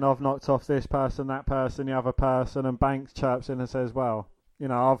champion, I've knocked off this person, that person, the other person, and Banks chirps in and says, well,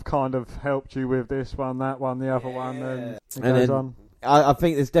 I've kind of helped you with this one, that one, the other one, and it goes on. I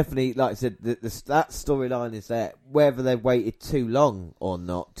think there's definitely, like I said, that storyline is there. Whether they've waited too long or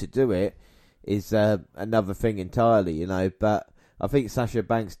not to do it is another thing entirely, but I think Sasha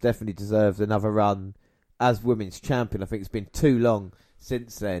Banks definitely deserves another run as women's champion. I think it's been too long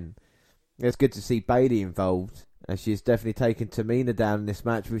since then. It's good to see Bayley involved, and she's definitely taken Tamina down in this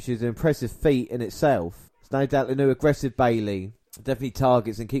match, which is an impressive feat in itself. There's no doubt the new aggressive Bayley definitely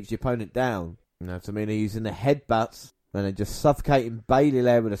targets and keeps the opponent down. Tamina using the headbutts and then just suffocating Bayley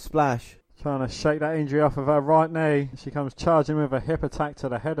there with a splash. Trying to shake that injury off of her right knee. She comes charging with a hip attack to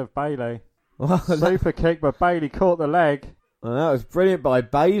the head of Bayley. Super kick, but Bayley caught the leg. Well, that was brilliant by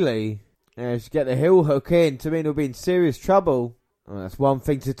Bayley. She get the heel hook in. Tamina will be in serious trouble. Well, that's one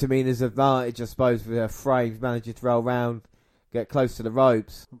thing to Tamina's advantage, I suppose, with her frames, managing to roll round, get close to the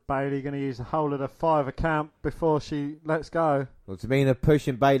ropes. Bayley going to use the whole of the 5 count before she lets go. Well, Tamina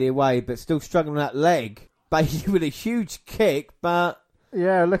pushing Bayley away, but still struggling with that leg. Bayley with a huge kick, but...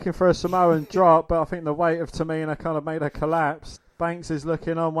 Yeah, looking for a Samoan drop, but I think the weight of Tamina kind of made her collapse. Banks is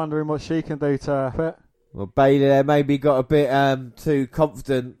looking on, wondering what she can do to her. Well, Bayley there maybe got a bit too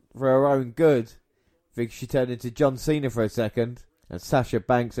confident for her own good. I think she turned into John Cena for a second. And Sasha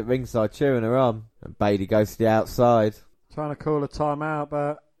Banks at ringside cheering her on. And Bayley goes to the outside. Trying to call a timeout,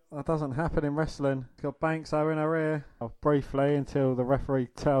 but that doesn't happen in wrestling. Got Banks over in her ear. Briefly until the referee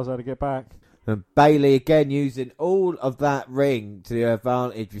tells her to get back. And Bayley again using all of that ring to her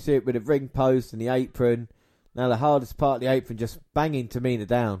advantage. We see it with the ring post and the apron. Now the hardest part of the apron, just banging Tamina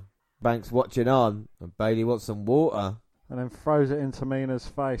down. Banks watching on, and Bayley wants some water. And then throws it in Tamina's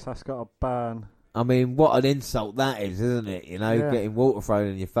face. That's got to burn. I mean, what an insult that is, isn't it? Getting water thrown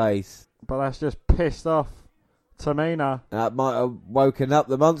in your face. But that's just pissed off Tamina. That might have woken up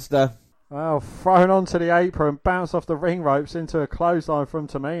the monster. Well, thrown onto the apron, bounced off the ring ropes into a clothesline from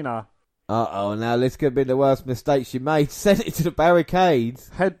Tamina. Uh-oh, now this could be the worst mistake she made. Sent it to the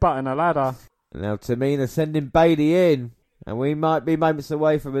barricades. Headbutting a ladder. Now Tamina sending Bayley in. And we might be moments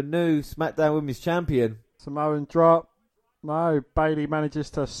away from a new SmackDown Women's Champion. Samoan drop. No, Bailey manages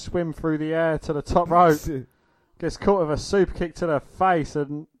to swim through the air to the top rope. Gets caught with a super kick to the face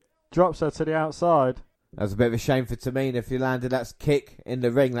and drops her to the outside. That was a bit of a shame for Tamina. If you landed that kick in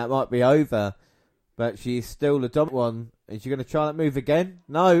the ring, that might be over. But she's still the dominant one. Is she going to try that move again?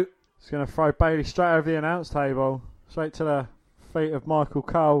 No. She's going to throw Bailey straight over the announce table. Straight to the feet of Michael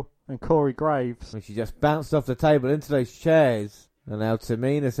Cole and Corey Graves. And she just bounced off the table into those chairs. And now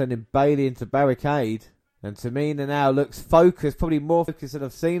Tamina sending Bailey into barricade. And Tamina now looks focused, probably more focused than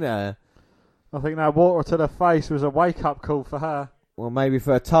I've seen her. I think that water to the face was a wake-up call for her. Well, maybe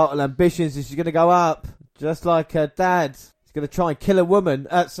for her title ambitions, she's going to go up. Just like her dad. He's going to try and kill a woman.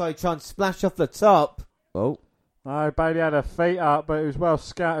 Try and splash off the top. Oh. No, Bailey had her feet up, but it was well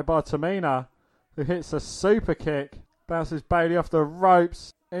scouted by Tamina, who hits a super kick. Bounces Bailey off the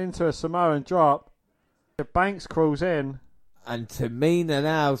ropes into a Samoan drop. Banks crawls in. And Tamina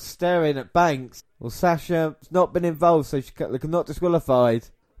now staring at Banks. Well, Sasha's not been involved, so she's not disqualified.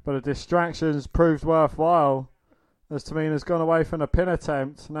 But the distractions proved worthwhile, as Tamina's gone away from a pin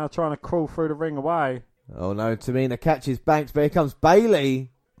attempt, now trying to crawl through the ring away. Oh no, Tamina catches Banks, but here comes Bailey.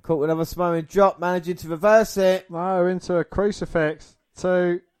 Caught with another Samoan drop, managing to reverse it. No, into a crucifix.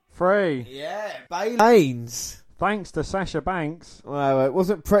 2, 3. Yeah, Bailey gains. Thanks to Sasha Banks. Well, it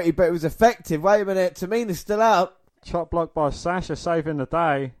wasn't pretty, but it was effective. Wait a minute, Tamina's still up. Chop block by Sasha, saving the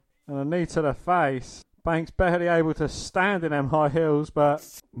day. And a knee to the face. Banks barely able to stand in them high heels, but...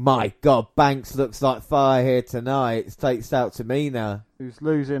 My God, Banks looks like fire here tonight. It takes out Tamina. Who's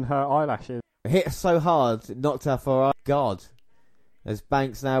losing her eyelashes. Hit her so hard, it knocked out for her. God. As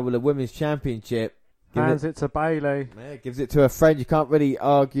Banks now with a women's championship. Hands it to Bailey. Yeah, gives it to her friend. You can't really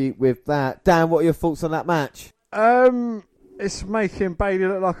argue with that. Dan, what are your thoughts on that match? It's making Bailey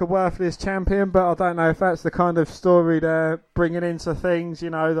look like a worthless champion, but I don't know if that's the kind of story they're bringing into things, you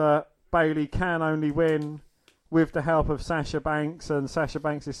know, that Bailey can only win with the help of Sasha Banks, and Sasha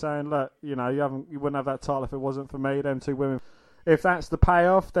Banks is saying, look, you know, you wouldn't have that title if it wasn't for me, them two women. If that's the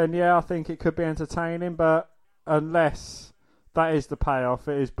payoff, then yeah, I think it could be entertaining, but unless that is the payoff,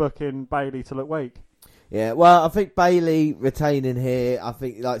 it is booking Bailey to look weak. Yeah, well, I think Bailey retaining here, I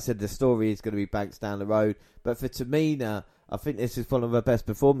think, like I said, the story is going to be Banks down the road, but for Tamina, I think this is one of her best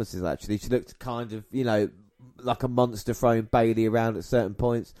performances, actually. She looked kind of, you know, like a monster throwing Bailey around at certain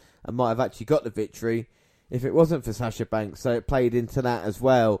points and might have actually got the victory if it wasn't for Sasha Banks. So it played into that as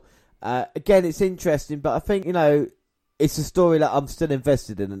well. Again, it's interesting, but I think, you know, it's a story that I'm still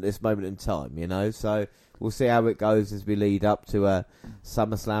invested in at this moment in time, you know. So we'll see how it goes as we lead up to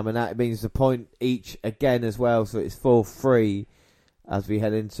SummerSlam. And that means a point each again as well. So it's 4-3 as we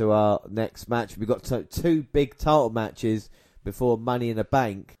head into our next match. We've got two big title matches before Money in the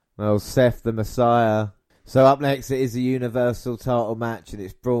Bank. Well, Seth the Messiah. So up next it is a Universal title match, and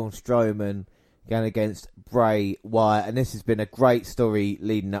it's Braun Strowman going against Bray Wyatt. And this has been a great story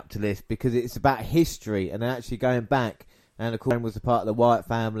leading up to this because it's about history and actually going back. And of course, Braun was a part of the Wyatt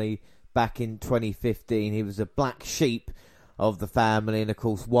family back in 2015. He was a black sheep of the family, and of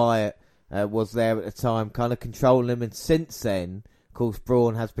course Wyatt was there at the time, kind of controlling him. And since then, of course,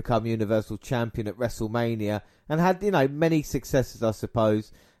 Braun has become Universal Champion at WrestleMania and had, you know, many successes, I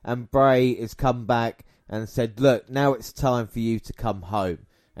suppose. And Bray has come back and said, look, now it's time for you to come home,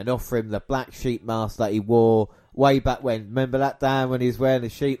 and offer him the black sheep mask that he wore way back when. Remember that, Dan, when he was wearing the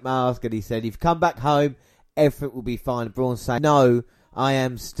sheep mask and he said, if you come back home, everything will be fine. Braun saying, no, I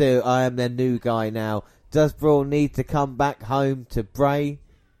am their new guy now. Does Braun need to come back home to Bray?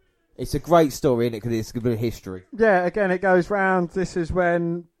 It's a great story, isn't it? Because it's a bit of history. Yeah, again, it goes round. This is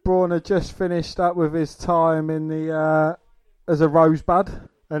when Braun had just finished up with his time in the as a Rosebud,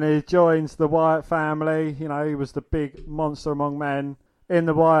 and he joins the Wyatt family. You know, he was the big monster among men in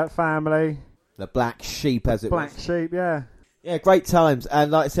the Wyatt family. The black sheep, as it was. Black sheep, yeah. Yeah, great times.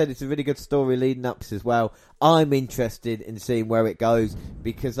 And like I said, it's a really good story leading up to this as well. I'm interested in seeing where it goes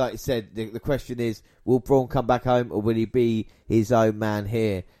because, like I said, the question is, will Braun come back home or will he be his own man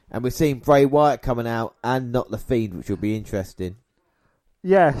here? And we're seeing Bray Wyatt coming out and not The Fiend, which will be interesting.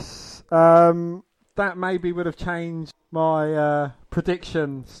 Yes. That maybe would have changed my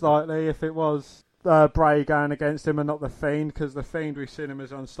prediction slightly if it was Bray going against him and not The Fiend, because The Fiend, we've seen him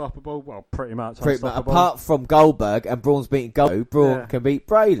as unstoppable. Well, pretty much unstoppable. Apart from Goldberg, and Braun's beating Goldberg, Braun can beat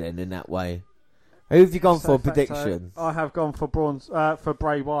Bray then in that way. Who have you gone for prediction? I have gone for for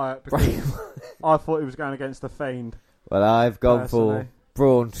Bray Wyatt because I thought he was going against The Fiend. Well, I've gone for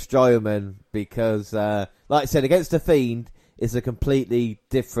Braun Strowman because, like I said, against The Fiend is a completely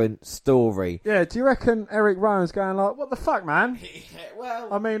different story. Yeah, do you reckon Eric Rowan's going like, what the fuck, man?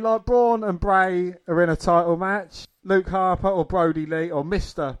 Well, I mean, like, Braun and Bray are in a title match. Luke Harper or Brody Lee, or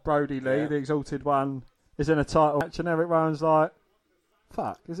Mr. Brody Lee, the Exalted One, is in a title match, and Eric Rowan's like,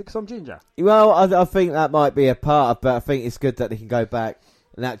 fuck, is it because I'm ginger? Well, I think that might be a part of, but I think it's good that they can go back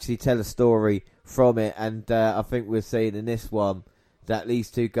and actually tell a story from it. And I think we're seeing in this one that these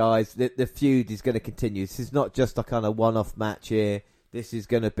two guys, the feud is going to continue. This is not just a kind of one-off match here. This is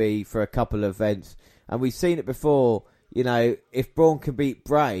going to be for a couple of events. And we've seen it before, you know, if Braun can beat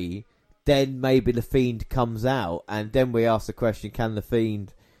Bray, then maybe The Fiend comes out. And then we ask the question, can The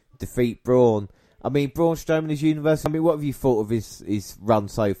Fiend defeat Braun? I mean, Braun Strowman is universal. I mean, what have you thought of his run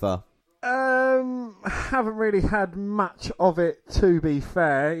so far? Haven't really had much of it, to be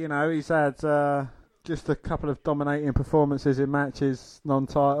fair. You know, he's had just a couple of dominating performances in matches,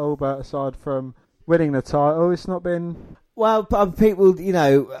 non-title, but aside from winning the title, it's not been... Well, people, you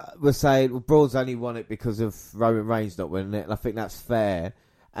know, were saying, well, Braun's only won it because of Roman Reigns not winning it, and I think that's fair.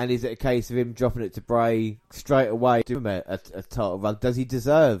 And is it a case of him dropping it to Bray straight away to him a title run? Does he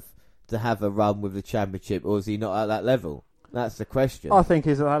deserve to have a run with the championship, or is he not at that level? That's the question. I think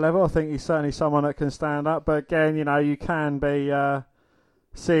he's at that level. I think he's certainly someone that can stand up. But again, you know, you can be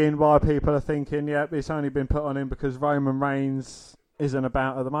seeing why people are thinking, yep, it's only been put on him because Roman Reigns isn't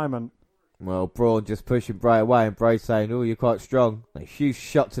about at the moment. Well, Braun just pushing Bray away, and Bray saying, oh, you're quite strong. A huge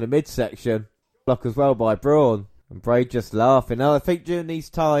shot to the midsection. Block as well by Braun. And Bray just laughing. Now, I think during these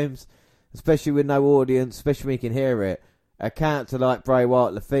times, especially with no audience, especially when you can hear it, a character like Bray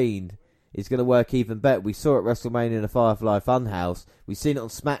Wyatt, The Fiend, is going to work even better. We saw it at WrestleMania in the Firefly Funhouse. We've seen it on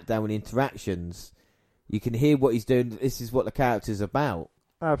SmackDown in interactions. You can hear what he's doing. This is what the character's about.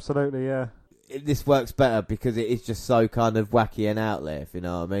 Absolutely, yeah. This works better because it is just so kind of wacky and out there, if you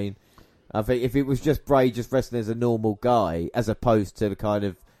know what I mean. I think if it was just Bray just wrestling as a normal guy, as opposed to the kind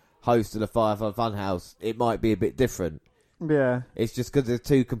of host of the Firefly Funhouse, it might be a bit different. Yeah. It's just because they're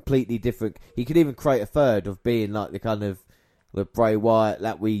two completely different... He could even create a third of being like the kind of... the Bray Wyatt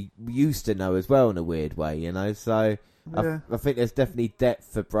that we used to know as well in a weird way, you know. So yeah. I think there's definitely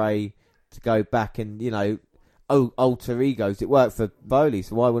depth for Bray to go back and, you know, alter egos. It worked for Foley,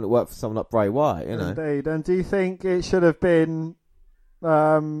 so why wouldn't it work for someone like Bray Wyatt, you know? Indeed. And do you think it should have been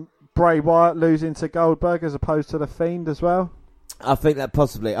Bray Wyatt losing to Goldberg as opposed to The Fiend as well? I think that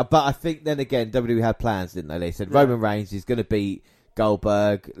possibly. But I think then again, WWE had plans, didn't they? They said Roman Reigns is going to beat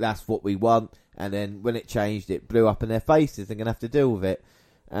Goldberg. That's what we want. And then when it changed, it blew up in their faces. They're going to have to deal with it.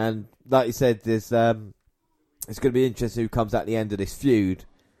 And like you said, there's it's going to be interesting who comes at the end of this feud,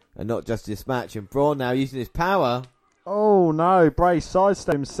 and not just this match. And Braun now using his power. Oh no! Bray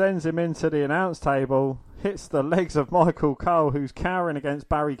sidesteps him, sends him into the announce table, hits the legs of Michael Cole, who's cowering against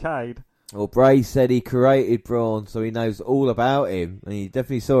barricade. Well, Bray said he created Braun, so he knows all about him, and he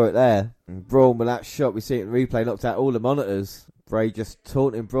definitely saw it there. And Braun, with that shot, we see it in replay, knocked out all the monitors. Bray just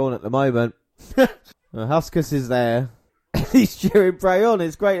taunting Braun at the moment. Huskus is there. He's cheering Bray on.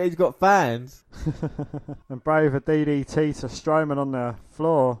 It's great that he's got fans. And Bray with a DDT to Strowman on the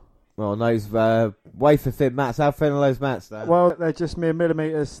floor. Well, those wafer thin mats. How thin are those mats, though? Well, they're just mere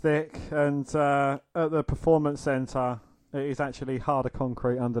millimetres thick, and at the Performance Centre, it is actually harder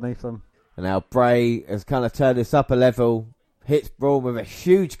concrete underneath them. And now Bray has kind of turned this up a level. Hits Braun with a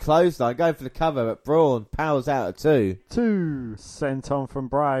huge clothesline. Going for the cover, but Braun powers out at two. Two sent on from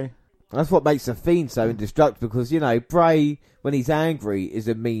Bray. That's what makes the Fiend so indestructible, because, you know, Bray, when he's angry, is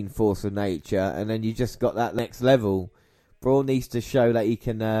a mean force of nature, and then you just got that next level. Braun needs to show that he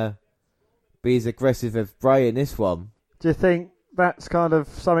can be as aggressive as Bray in this one. Do you think that's kind of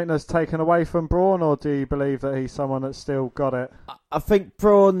something that's taken away from Braun, or do you believe that he's someone that's still got it? I think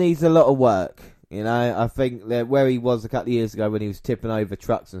Braun needs a lot of work. You know, I think that where he was a couple of years ago when he was tipping over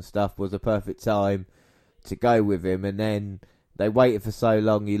trucks and stuff was a perfect time to go with him, and then they waited for so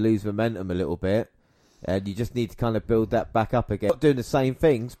long, you lose momentum a little bit, and you just need to kind of build that back up again. Not doing the same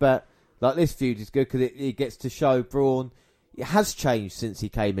things, but like this feud is good because it gets to show Braun it has changed since he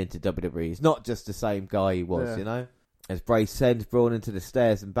came into WWE. He's not just the same guy he was, you know. As Bray sends Braun into the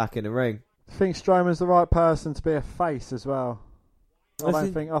stairs and back in the ring. I think Strowman's the right person to be a face as well. I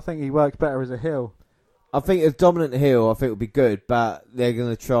think he works better as a heel. I think as dominant heel, I think it would be good, but they're going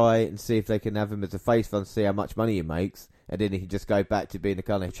to try and see if they can have him as a face one, see how much money he makes, and then he can just go back to being a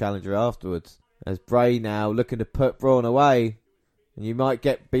kind of challenger afterwards. As Bray now looking to put Braun away, and you might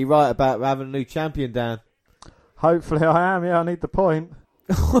be right about having a new champion, Dan. Hopefully I am, I need the point.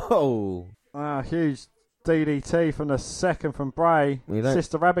 Oh. Huge DDT from the second from Bray.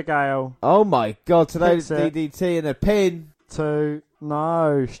 Sister Abigail. Oh my God, today's DDT and a pin.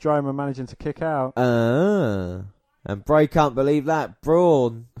 No, Strowman managing to kick out. And Bray can't believe that.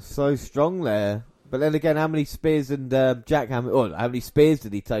 Braun, so strong there. But then again, how many spears and jackhammer? Oh, how many spears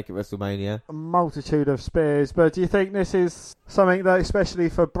did he take at WrestleMania? A multitude of spears. But do you think this is something that, especially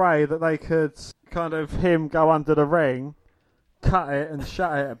for Bray, that they could kind of him go under the ring, cut it and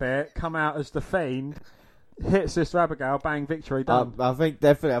shut it a bit, come out as the Fiend, hit Sister Abigail, bang, victory, done. I think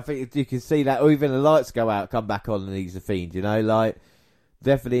definitely. I think you can see that, or even the lights go out, come back on, and he's the Fiend. You know, like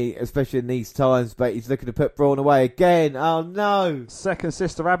definitely, especially in these times. But he's looking to put Braun away again. Oh no! Second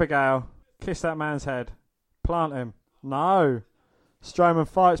Sister Abigail, kiss that man's head, plant him. No, Strowman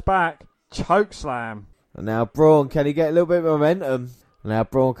fights back, choke slam. And now Braun, can he get a little bit of momentum? Now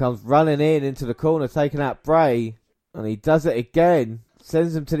Braun comes running into the corner, taking out Bray, and he does it again.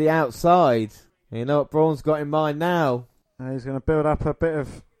 Sends him to the outside. You know what Braun's got in mind now? And he's going to build up a bit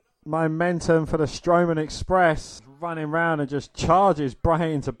of momentum for the Strowman Express. Running round and just charges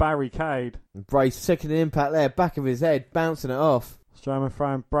Bray into barricade. And Bray's sickening impact there, back of his head, bouncing it off. Strowman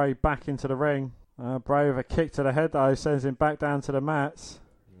throwing Bray back into the ring. Bray with a kick to the head though, sends him back down to the mats.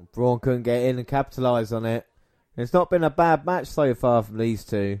 Braun couldn't get in and capitalise on it. It's not been a bad match so far from these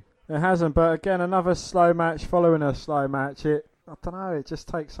two. It hasn't, but again, another slow match following a slow match. I don't know, it just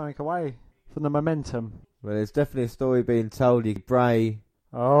takes something away from the momentum. Well, there's definitely a story being told. Bray.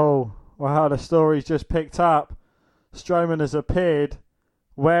 Oh, well, the story's just picked up. Strowman has appeared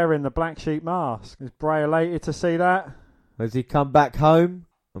wearing the black sheep mask. Is Bray elated to see that? Has he come back home?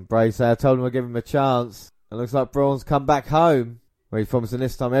 And Bray said, I told him I'd give him a chance. It looks like Braun's come back home. Well, he's promising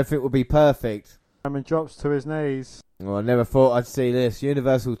this time everything will be perfect. Strowman drops to his knees. Well, I never thought I'd see this.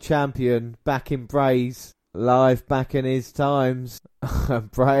 Universal Champion back in Bray's life, back in his times.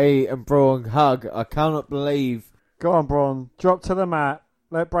 Bray and Braun hug. I cannot believe. Go on, Braun. Drop to the mat.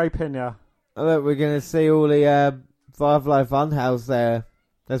 Let Bray pin ya. Oh, look, we're going to see all the Five Live Funhouse there.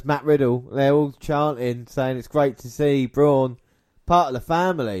 There's Matt Riddle. They're all chanting, saying it's great to see Braun part of the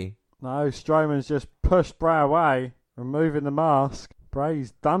family. No, Strowman's just pushed Bray away, removing the mask.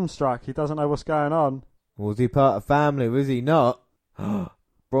 Bray's dumbstruck. He doesn't know what's going on. Was he part of family? Was he not?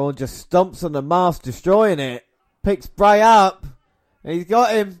 Braun just stomps on the mask, destroying it. Picks Bray up. And he's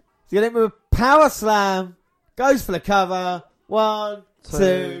got him. He's got him with a power slam. Goes for the cover. 1,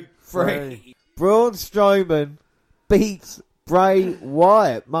 2, 3. Braun Strowman beats Bray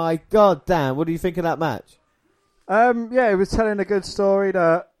Wyatt. My God, Dan, what do you think of that match? Yeah, it was telling a good story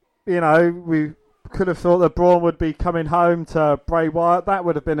that, we could have thought that Braun would be coming home to Bray Wyatt. That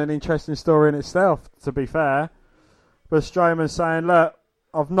would have been an interesting story in itself, to be fair. But Strowman saying, look,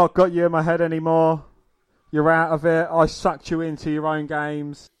 I've not got you in my head anymore. You're out of it. I sucked you into your own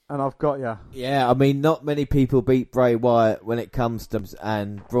games, and I've got you. Yeah, I mean, not many people beat Bray Wyatt when it comes to...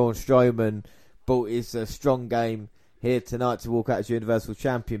 And Braun Strowman brought his strong game here tonight to walk out as Universal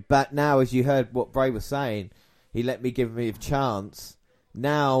Champion. But now, as you heard what Bray was saying, he let me give me a chance.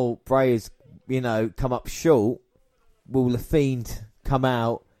 Now Bray has, come up short. Will the Fiend come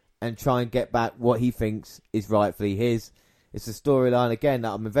out and try and get back what he thinks is rightfully his? It's a storyline, again,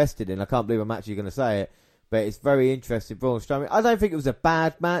 that I'm invested in. I can't believe I'm actually going to say it. But it's very interesting. Braun Strowman. I don't think it was a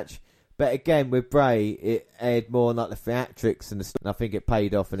bad match. But again, with Bray, it aired more like the theatrics and I think it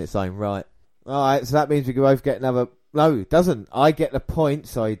paid off in its own right. Alright, so that means we can both get another... No, it doesn't. I get the point,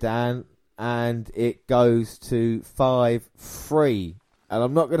 sorry, Dan. And it goes to 5-3. And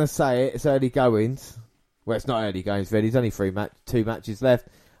I'm not going to say it. It's early goings. Well, it's not early goings, really. There's only 2 matches left.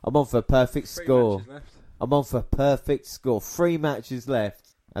 I'm on for a perfect score. I'm on for a perfect score. 3 matches left.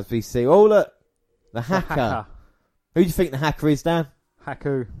 As we see. Oh, look. The Hacker. Who do you think the Hacker is, Dan?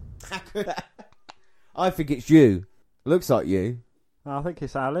 Haku. I think it's you. Looks like you. I think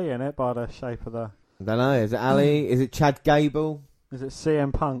it's Ali, in it, by the shape of the... I don't know. Is it Ali? Is it Chad Gable? Is it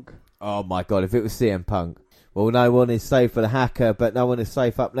CM Punk? Oh, my God. If it was CM Punk. Well, no one is safe for the Hacker, but no one is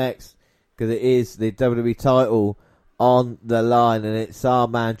safe up next. Because it is the WWE title on the line. And it's our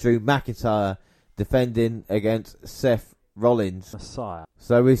man, Drew McIntyre, defending against Seth Rollins. Messiah.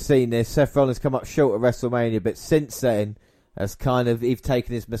 So we've seen this. Seth Rollins come up short at WrestleMania, but since then has he's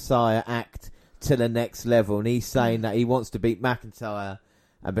taken his Messiah act to the next level, and he's saying that he wants to beat McIntyre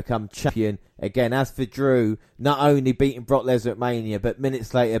and become champion again. As for Drew, not only beating Brock Lesnar at Mania, but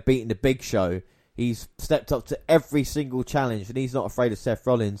minutes later beating the Big Show. He's stepped up to every single challenge, and he's not afraid of Seth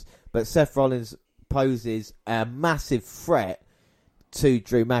Rollins. But Seth Rollins poses a massive threat to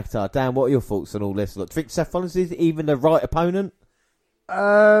Drew McIntyre. Dan, what are your thoughts on all this? Look, do you think Seth Rollins is even the right opponent?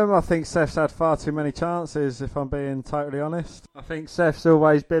 I think Seth's had far too many chances, if I'm being totally honest. I think Seth's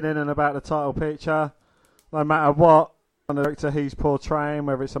always been in and about the title picture, no matter what character he's portraying,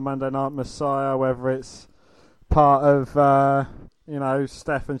 whether it's a Monday Night Messiah, whether it's part of,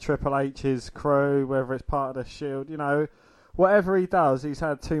 Steph and Triple H's crew, whether it's part of the Shield, whatever he does, he's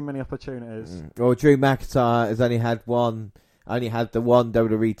had too many opportunities. Well, Drew McIntyre has only had the one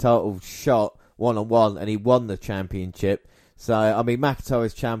WWE title shot, 1-on-1, and he won the championship. So, I mean, McIntyre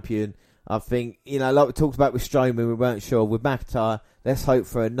is champion. I think, like we talked about with Strowman, we weren't sure. With McIntyre, let's hope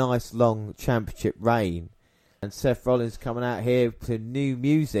for a nice long championship reign. And Seth Rollins coming out here to new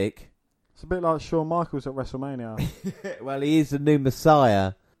music. It's a bit like Shawn Michaels at WrestleMania. Well, he is the new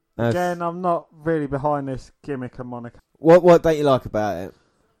Messiah. Again, I'm not really behind this gimmick and moniker. What don't you like about it?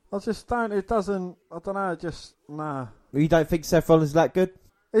 I just don't. It doesn't. I don't know. Just nah. You don't think Seth Rollins is that good?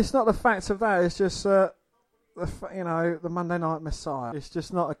 It's not the fact of that. It's just the Monday Night Messiah. It's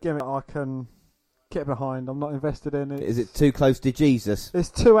just not a gimmick I can get behind. I'm not invested in it. Is it too close to Jesus? It's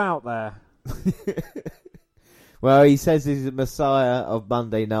too out there. Well, he says he's the Messiah of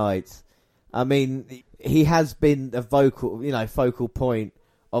Monday nights. I mean, he has been a focal point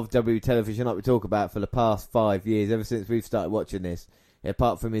of WWE television, like we talk about, for the past 5 years, ever since we've started watching this.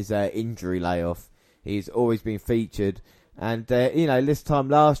 Apart from his injury layoff, he's always been featured. And, this time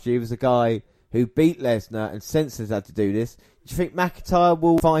last year, he was a guy who beat Lesnar, and Sensors had to do this. Do you think McIntyre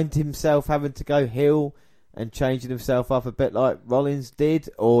will find himself having to go heel and changing himself up a bit like Rollins did?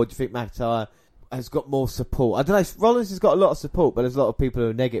 Or do you think McIntyre has got more support? I don't know. Rollins has got a lot of support, but there's a lot of people who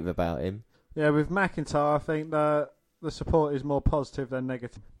are negative about him. Yeah, with McIntyre, I think the support is more positive than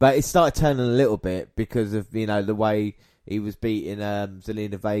negative. But it started turning a little bit because of, the way he was beating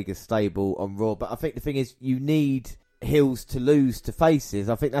Zelina Vega's stable on Raw. But I think the thing is, you need heels to lose to faces.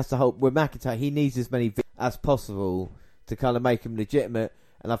 I think that's the whole... With McIntyre, he needs as many as possible to kind of make him legitimate.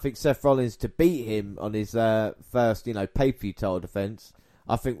 And I think Seth Rollins to beat him on his first, pay-per-view title defence,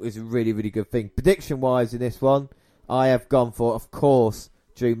 I think was a really, really good thing. Prediction-wise in this one, I have gone for, of course,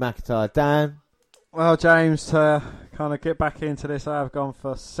 Drew McIntyre. Dan? Well, James, to kind of get back into this, I have gone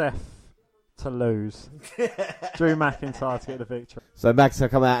for Seth to lose. Drew McIntyre to get the victory. So McIntyre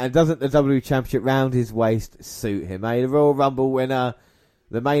come out, and doesn't the WWE Championship round his waist suit him? The Royal Rumble winner,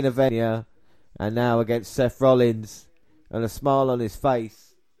 the main event, and now against Seth Rollins, and a smile on his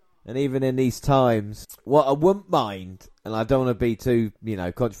face. And even in these times, what I wouldn't mind, and I don't want to be too,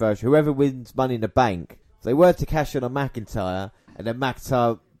 controversial, whoever wins Money in the Bank, if they were to cash in on McIntyre, and then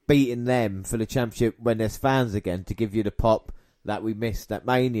McIntyre beating them for the championship when there's fans again to give you the pop that we missed at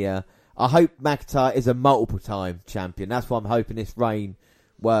Mania. I hope McIntyre is a multiple-time champion. That's why I'm hoping this reign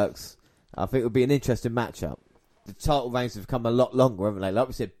works. I think it would be an interesting matchup. The title reigns have become a lot longer, haven't they? Like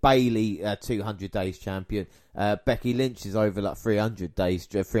we said, Bayley, 200 days champion. Becky Lynch is over 300 days,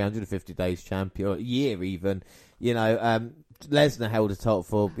 350 days champion, or a year even. Lesnar held a title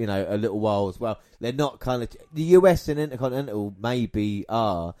for, a little while as well. They're not kind of... The US and Intercontinental maybe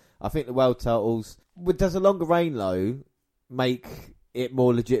are. I think the world titles... Does a longer reign, though, make it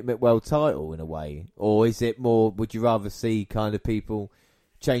more legitimate world title in a way? Or is it more... Would you rather see kind of people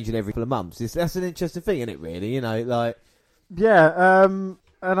changing every couple of months? That's an interesting thing, isn't it, really? Yeah,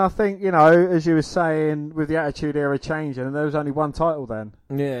 and I think, as you were saying, with the Attitude Era changing, and there was only one title then.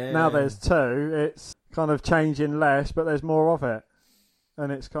 Yeah. Now there's two. It's kind of changing less, but there's more of it.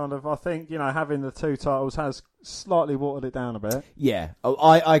 And it's kind of, I think, having the two titles has slightly watered it down a bit. Yeah.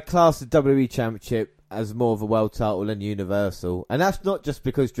 I class the WWE Championship as more of a world title than Universal. And that's not just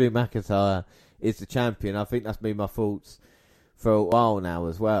because Drew McIntyre is the champion. I think that's been my thoughts for a while now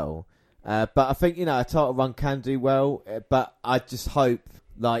as well. But I think, a title run can do well. But I just hope,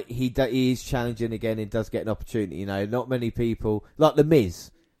 he is challenging again and does get an opportunity. Not many people, like The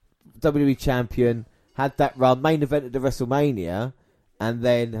Miz, WWE champion, had that run, main event at the WrestleMania, and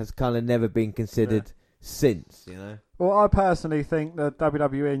then has kind of never been considered since, Well, I personally think the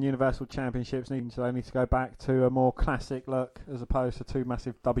WWE and Universal Championships need to go back to a more classic look as opposed to two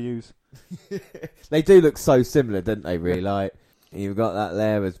massive W's. They do look so similar, don't they, really? You've got that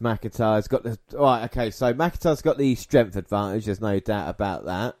there as McIntyre's got the... Right, okay, so McIntyre's got the strength advantage, there's no doubt about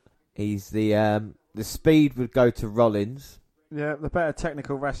that. He's the speed would go to Rollins. Yeah, the better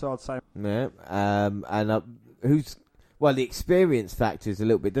technical wrestler, I'd say. Yeah, the experience factor is a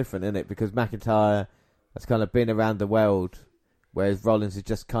little bit different, isn't it? Because McIntyre has kind of been around the world, whereas Rollins has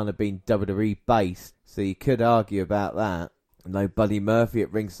just kind of been WWE based. So you could argue about that. No Buddy Murphy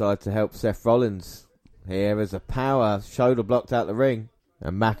at ringside to help Seth Rollins here as a power shoulder blocked out the ring.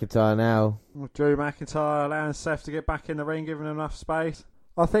 And McIntyre now. Drew McIntyre allowing Seth to get back in the ring, giving him enough space.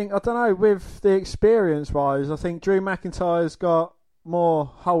 I think, I don't know, with the experience-wise, I think Drew McIntyre's got more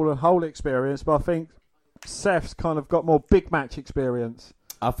whole experience, but I think Seth's kind of got more big match experience.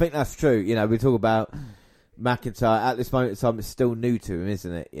 I think that's true. We talk about McIntyre at this moment in time. It's still new to him,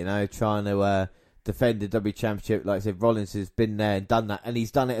 isn't it? Trying to defend the WWE Championship. Like I said, Rollins has been there and done that, and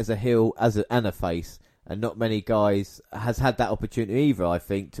he's done it as a heel and a face. And not many guys has had that opportunity either, I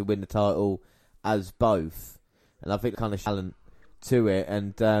think, to win the title as both. And I think kind of talent to it.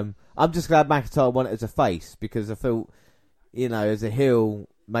 And I'm just glad McIntyre won it as a face, because I feel, as a heel,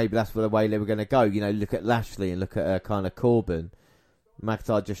 maybe that's the way they were going to go. Look at Lashley and look at kind of Corbin.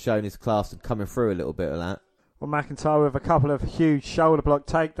 McIntyre just showing his class and coming through a little bit of that. Well, McIntyre with a couple of huge shoulder block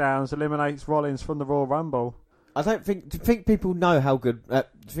takedowns eliminates Rollins from the Royal Rumble. I don't think. Do you think people know how good? Do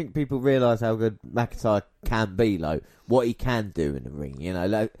you think people realise how good McIntyre can be? Like what he can do in the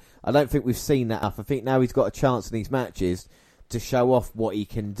ring. I don't think we've seen that enough. I think now he's got a chance in these matches to show off what he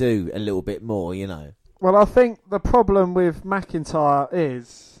can do a little bit more. Well, I think the problem with McIntyre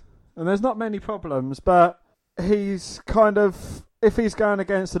is, and there's not many problems, but he's kind of, if he's going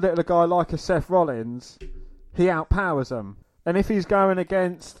against a little guy like a Seth Rollins, he outpowers them. And if he's going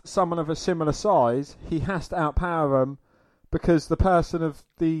against someone of a similar size, he has to outpower them because the person of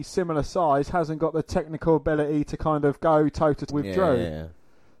the similar size hasn't got the technical ability to kind of go toe-to-toe with Drew. Yeah.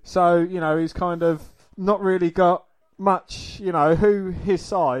 So, he's kind of not really got much, who his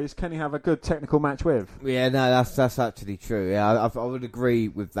size can he have a good technical match with? Yeah, no, that's actually true. Yeah, I would agree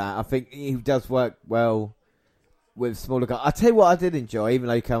with that. I think he does work well with smaller guys. I tell you what I did enjoy, even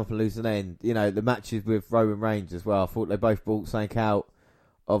though he came from losing end, the matches with Roman Reigns as well. I thought they both brought something out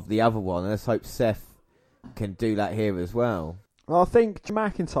of the other one, and let's hope Seth can do that here as well. Well, I think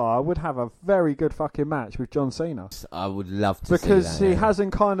McIntyre would have a very good fucking match with John Cena. I would love to see that. Because he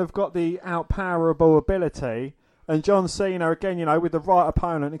hasn't kind of got the outpowerable ability, and John Cena, again, with the right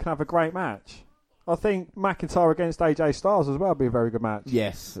opponent, he can have a great match. I think McIntyre against AJ Styles as well would be a very good match.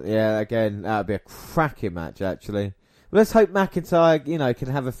 Yes, yeah, again, that would be a cracking match, actually. Well, let's hope McIntyre, can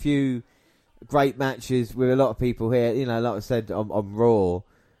have a few great matches with a lot of people here. Like I said, on Raw,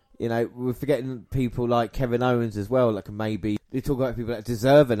 we're forgetting people like Kevin Owens as well, that can maybe, they talk about people that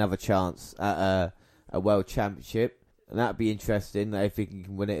deserve another chance at a World Championship, and that'd be interesting if he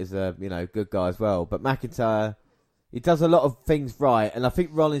can win it as a, good guy as well. But McIntyre, he does a lot of things right, and I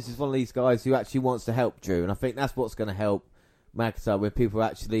think Rollins is one of these guys who actually wants to help Drew, and I think that's what's going to help McIntyre, when people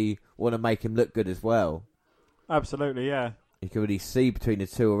actually want to make him look good as well. Absolutely, yeah. You can really see between the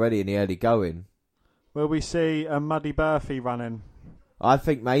two already in the early going. Will we see a Muddy Burphy running? I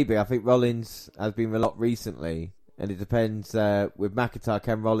think maybe. I think Rollins has been a lot recently, and it depends with McIntyre,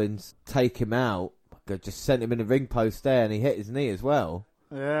 can Rollins take him out? Just sent him in the ring post there, and he hit his knee as well.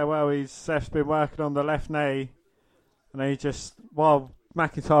 Yeah, well, Seth's been working on the left knee. And he just, while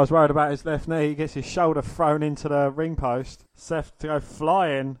McIntyre's worried about his left knee, he gets his shoulder thrown into the ring post. Seth to go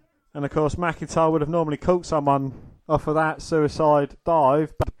flying. And of course, McIntyre would have normally caught someone off of that suicide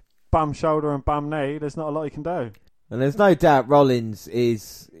dive. But bum shoulder and bum knee, there's not a lot he can do. And there's no doubt Rollins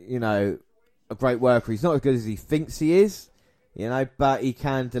is, a great worker. He's not as good as he thinks he is, but he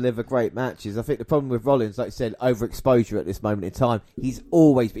can deliver great matches. I think the problem with Rollins, like I said, overexposure at this moment in time. He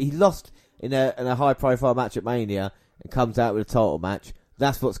lost in a high-profile match at Mania, and comes out with a title match.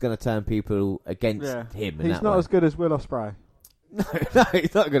 That's what's going to turn people against him. He's not as good as Will Ospreay. No,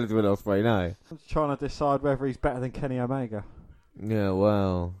 he's not good as Will Ospreay, no. I'm just trying to decide whether he's better than Kenny Omega. Yeah,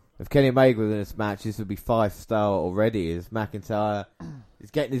 well, if Kenny Omega was in this match, this would be 5-star already. As McIntyre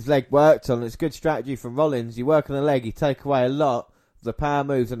is getting his leg worked on. It's good strategy from Rollins. You work on the leg, you take away a lot of the power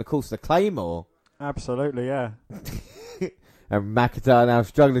moves, and of course the Claymore. Absolutely, yeah. And McIntyre now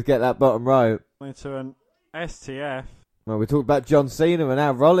struggling to get that bottom rope. Into an STF. Well, we talked about John Cena and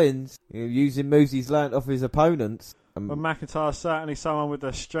now Rollins using moves he's learnt off his opponents. But McIntyre's certainly someone with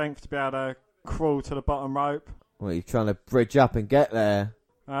the strength to be able to crawl to the bottom rope. Well, he's trying to bridge up and get there.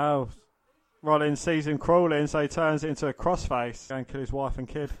 Oh, Rollins sees him crawling, so he turns it into a crossface and kill his wife and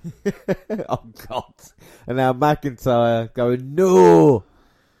kid. Oh, God. And now McIntyre going, no!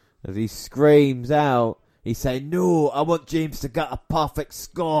 As he screams out, he's saying, no, I want James to get a perfect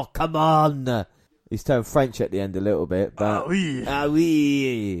score, come on! He's turned French at the end a little bit, but... Ah oui! Ah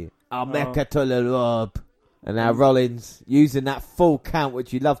oui! I'll make it to the robe. And now Rollins using that full count,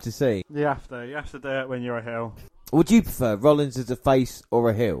 which you love to see. You have to do it when you're a heel. Would you prefer Rollins as a face or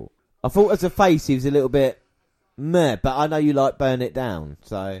a heel? I thought as a face he was a little bit meh, but I know you like Burn It Down,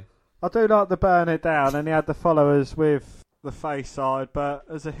 so... I do like the Burn It Down, and he had the followers with the face side, but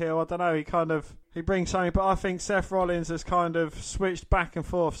as a heel, I don't know, he brings something, but I think Seth Rollins has kind of switched back and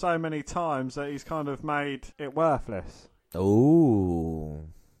forth so many times that he's kind of made it worthless. Ooh.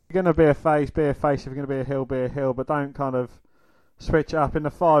 If you're going to be a face, be a face. If you're going to be a heel, but don't kind of switch it up. In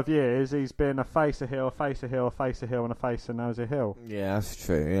the 5 years, he's been a face, a heel, a face, a heel, a face, a heel, and a face, and now he's a heel. Yeah, that's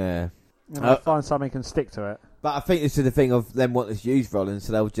true, yeah. Find something and stick to it. But I think this is the thing of them wanting to use Rollins,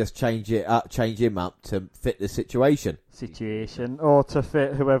 so they'll just change him up to fit the situation. Or to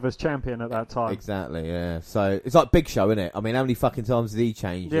fit whoever's champion at that time. Exactly, yeah. So it's like Big Show, isn't it? I mean, how many fucking times did he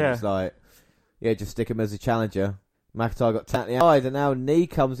change? Yeah. It's like, yeah, just stick him as a challenger. McIntyre got tapped in the eye, and now knee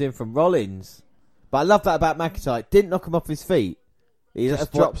comes in from Rollins. But I love that about McIntyre. It didn't knock him off his feet. He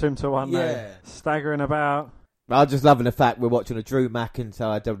just drops him to one knee, staggering about. I'm just loving the fact we're watching a Drew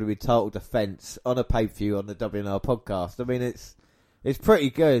McIntyre WWE title defense on a pay-per-view on the WNR podcast. I mean, it's pretty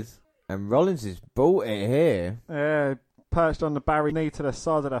good. And Rollins has bought it here. Yeah, perched on the Barry knee to the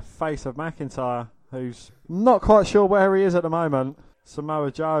side of the face of McIntyre, who's not quite sure where he is at the moment.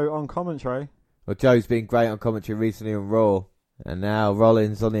 Samoa Joe on commentary. Well, Joe's been great on commentary recently on Raw. And now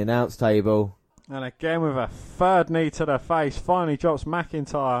Rollins on the announce table. And again with a third knee to the face, finally drops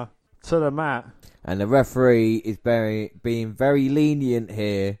McIntyre to the mat. And the referee is being very lenient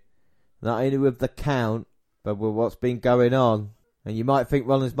here, not only with the count, but with what's been going on. And you might think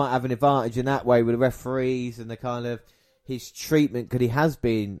Rollins might have an advantage in that way with the referees and the kind of his treatment, because he has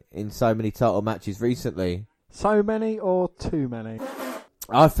been in so many title matches recently. So many or too many?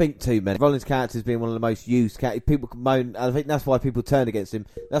 I think too many. Rollins' character has been one of the most used characters. People can moan. I think that's why people turn against him.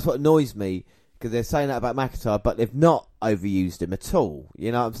 That's what annoys me, because they're saying that about McIntyre, but they've not overused him at all.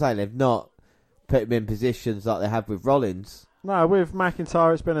 You know what I'm saying? They've not put him in positions like they have with Rollins. No, with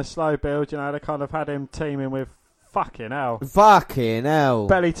McIntyre, it's been a slow build. You know, they kind of had him teaming with fucking hell.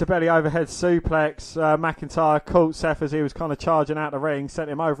 Belly to belly overhead suplex. McIntyre caught Seth as he was kind of charging out the ring, sent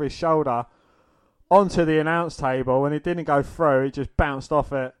him over his shoulder onto the announce table, and it didn't go through. It just bounced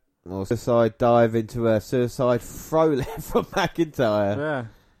off it. Or suicide dive into a suicide throw left from McIntyre. Yeah.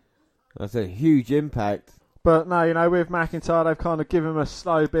 That's a huge impact. But no, you know, with McIntyre, they've kind of given him a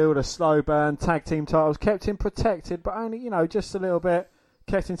slow build, a slow burn, tag team titles, kept him protected, but only, you know, just a little bit,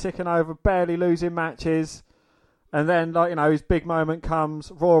 kept him ticking over, barely losing matches. And then, like, you know, his big moment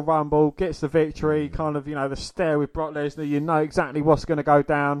comes, Royal Rumble, gets the victory, kind of, you know, the stare with Brock Lesnar, you know exactly what's going to go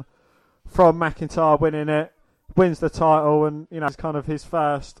down from McIntyre winning it, wins the title, and, you know, it's kind of his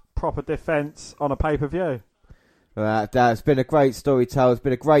first proper defence on a pay-per-view. It's been a great storytelling. It's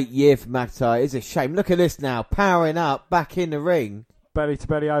been a great year for McIntyre. It's a shame. Look at this now, powering up, back in the ring. Belly to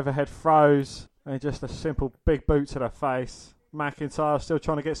belly overhead throws, and just a simple big boot to the face. McIntyre still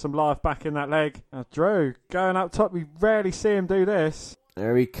trying to get some life back in that leg. Now Drew going up top. We rarely see him do this.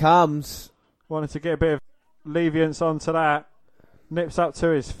 There he comes. Wanted to get a bit of leviance onto that. Nips up to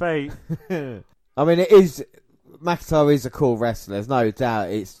his feet. I mean, McIntyre is a cool wrestler. There's no doubt.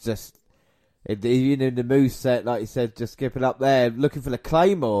 It's just, even in the moveset, like you said, just skipping up there, looking for the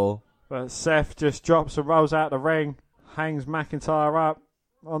Claymore. But Seth just drops and rolls out the ring. Hangs McIntyre up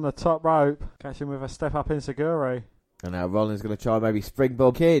on the top rope. Catching with a step up enziguri. And now Rollins going to try maybe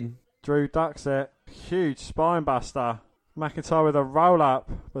springboard in. Drew ducks it. Huge spine buster. McIntyre with a roll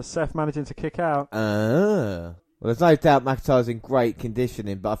up, but Seth managing to kick out. Well, there's no doubt McIntyre's in great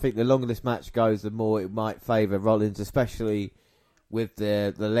conditioning, but I think the longer this match goes, the more it might favour Rollins, especially with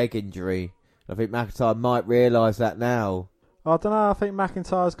the leg injury. I think McIntyre might realise that now. I don't know. I think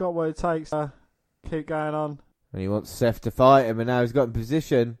McIntyre's got what it takes to keep going on. And he wants Seth to fight him, and now he's got in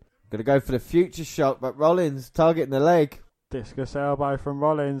position. Going to go for the future shock, but Rollins targeting the leg. Discus elbow from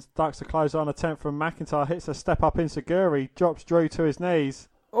Rollins. Ducks a close on attempt from McIntyre. Hits a step up enziguri. Drops Drew to his knees.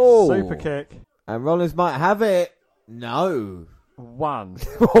 Oh! Super kick. And Rollins might have it. No. One.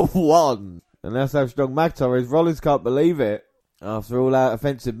 One. And that's how strong McIntyre is. Rollins can't believe it. After all out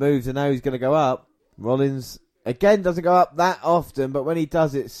offensive moves, and now he's going to go up. Rollins, again, doesn't go up that often, but when he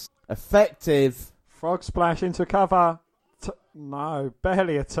does, it's effective. Frog splash into cover. No,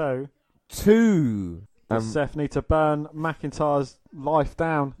 barely a 2. 2. Does Seth need to burn McIntyre's life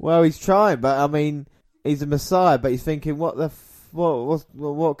down? Well, he's trying, but I mean, he's a messiah, but he's thinking, what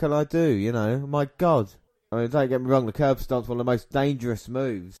can I do? You know, my God. I mean, don't get me wrong, the curb stomp's one of the most dangerous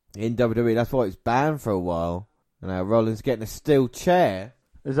moves in WWE. That's why it's banned for a while. And now Rollins getting a steel chair.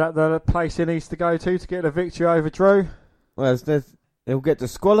 Is that the place he needs to go to get a victory over Drew? Well, he'll get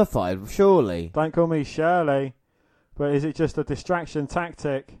disqualified, surely. Don't call me Shirley. But is it just a distraction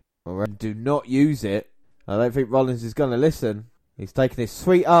tactic? Well, do not use it. I don't think Rollins is going to listen. He's taking his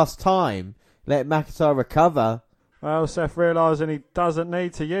sweet-ass time. Let McIntyre recover. Well, Seth realising he doesn't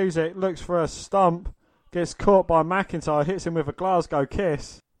need to use it. Looks for a stomp. Gets caught by McIntyre. Hits him with a Glasgow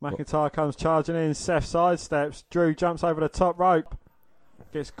kiss. McIntyre comes charging in. Seth sidesteps. Drew jumps over the top rope.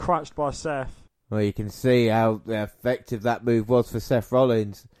 Gets crushed by Seth. Well, you can see how effective that move was for Seth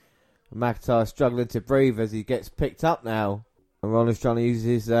Rollins. McIntyre struggling to breathe as he gets picked up now. And Rollins trying to use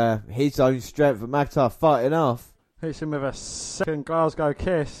his own strength, but McIntyre fighting off. Hits him with a second Glasgow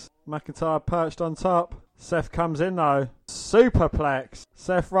kiss. McIntyre perched on top. Seth comes in though. Superplex.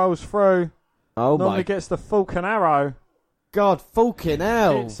 Seth rolls through. Oh Normally gets the Falcon Arrow. God, Falcon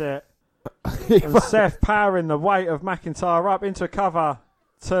hell. Hits it. And Seth powering the weight of McIntyre up into cover.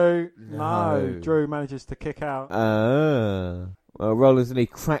 2. No. Drew manages to kick out. Well, Rollins, and he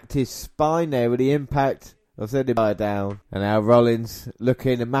cracked his spine there with the impact I've said him down. And now Rollins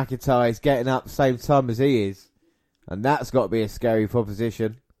looking and McIntyre's getting up same time as he is. And that's got to be a scary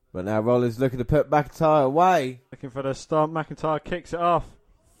proposition. But now Rollins looking to put McIntyre away. Looking for the stomp. McIntyre kicks it off.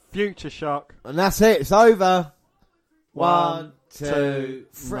 Future shock. And that's it. It's over. 1, 2,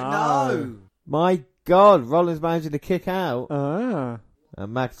 3. No. No. My God. Rollins managing to kick out. Ah.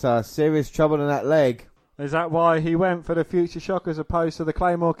 And McIntyre, serious trouble in that leg. Is that why he went for the future shock as opposed to the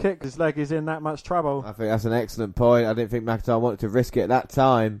Claymore kick? His leg is in that much trouble. I think that's an excellent point. I didn't think McIntyre wanted to risk it at that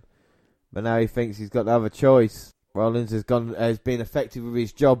time. But now he thinks he's got the other choice. Rollins has been effective with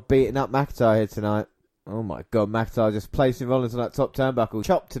his job beating up McIntyre here tonight. Oh my God, McIntyre just placing Rollins on that top turnbuckle.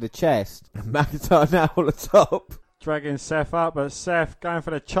 Chop to the chest. And McIntyre now on the top. Dragging Seth up, but Seth going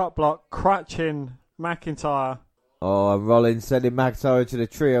for the chop block, crutching McIntyre. Oh, and Rollins sending McIntyre to the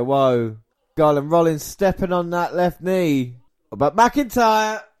tree of woe. God, and Rollins stepping on that left knee. But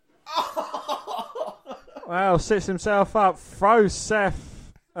McIntyre... Well, sits himself up, throws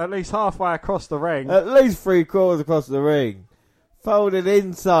Seth at least halfway across the ring. At least 3/4 across the ring. Folded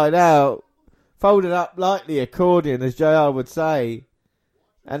inside out. Folded up like the accordion, as JR would say.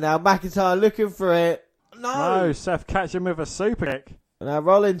 And now McIntyre looking for it. No, Seth catching with a super kick. And now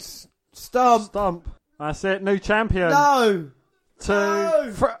Rollins stomp. That's it, new champion. No.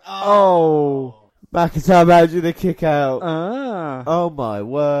 2, 3. Oh. McIntyre managing to kick out. Ah. Oh my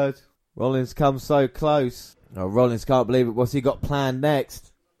word. Rollins comes so close. Oh, Rollins can't believe it. What's he got planned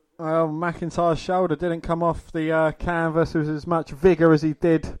next? Well, McIntyre's shoulder didn't come off the canvas with as much vigour as he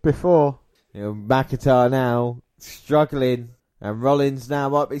did before. You know, McIntyre now struggling. And Rollins now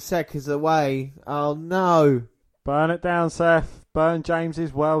might be seconds away. Oh no. Burn it down, Seth. Burn James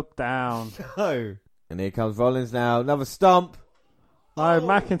is well down. No. And here comes Rollins now. Another stomp. No,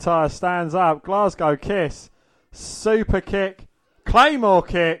 McIntyre stands up. Glasgow kiss. Super kick. Claymore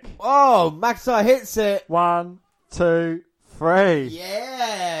kick. Oh, McIntyre hits it. 1, 2, 3.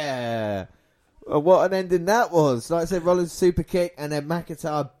 Yeah. Well, what an ending that was. Like I said, Rollins super kick and then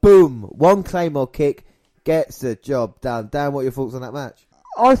McIntyre, boom. One Claymore kick gets the job done. Dan, what are your thoughts on that match?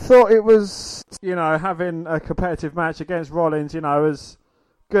 I thought it was, having a competitive match against Rollins, as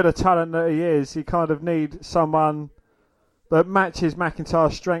good a talent that he is, you kind of need someone that matches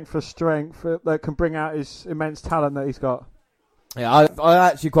McIntyre's strength for strength, that can bring out his immense talent that he's got. Yeah, I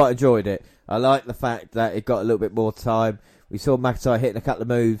actually quite enjoyed it. I like the fact that it got a little bit more time. We saw McIntyre hitting a couple of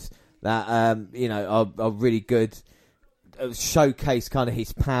moves that, are really good. Showcase kind of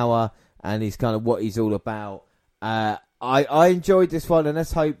his power and his kind of what he's all about. I enjoyed this one, and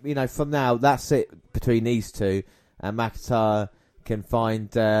let's hope, from now, that's it between these two, and McIntyre can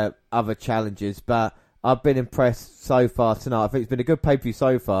find other challenges. But I've been impressed so far tonight. I think it's been a good pay-per-view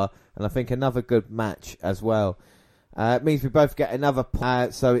so far, and I think another good match as well. It means we both get another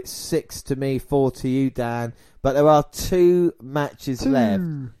point, so it's 6 to me, 4 to you, Dan. But there are 2 matches left.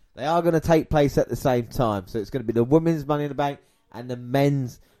 They are going to take place at the same time, so it's going to be the women's Money in the Bank and the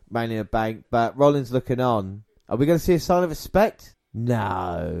men's Money in the Bank. But Rollins looking on. Are we going to see a sign of respect?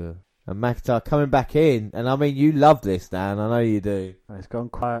 No. And McIntyre coming back in. And I mean, you love this, Dan. I know you do. It's gone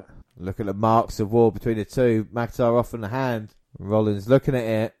quiet. Look at the marks of war between the two. McIntyre off in the hand. Rollins looking at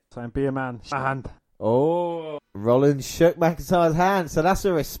it. Saying, be a man. My hand. Oh. Rollins shook McIntyre's hand. So that's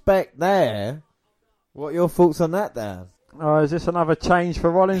a respect there. What are your thoughts on that, Dan? Oh, is this another change for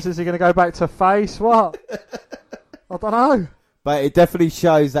Rollins? Is he going to go back to face? What? I don't know. But it definitely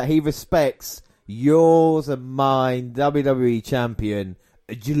shows that he respects yours and mine WWE champion,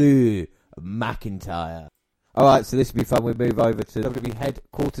 Drew McIntyre. Alright, so this will be fun. We'll move over to WWE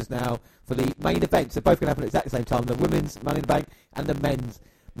headquarters now for the main event. So both going to happen at the exact same time. The women's Money in the Bank and the men's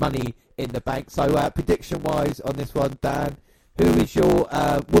Money in the Bank. So prediction-wise on this one, Dan, who is your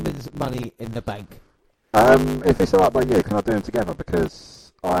women's Money in the Bank? If it's alright by you, can I do them together?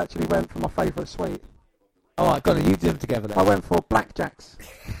 Because I actually went for my favourite sweet. Alright, go on, you do them together then. I went for blackjacks.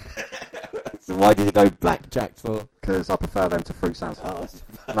 So why did you go blackjacks for? Because I prefer them to fruit sounds.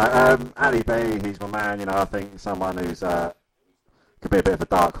 Ali B, he's my man. I think someone who's could be a bit of a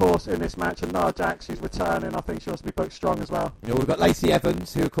dark horse in this match. And Nia Jax, she's returning. I think she wants to be booked strong as well. We've got Lacey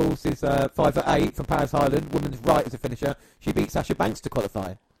Evans, who of course is 5'8" from Paris Highland, women's right as a finisher. She beat Sasha Banks to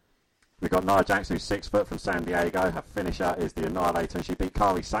qualify. We've got Nia Jax, who's 6 foot from San Diego. Her finisher is the Annihilator, and she beat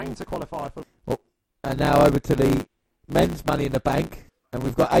Kairi Sane to qualify for. And now over to the men's Money in the Bank. And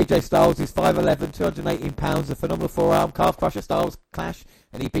we've got AJ Styles, who's 5'11", 218 pounds, a phenomenal forearm calf crusher Styles clash,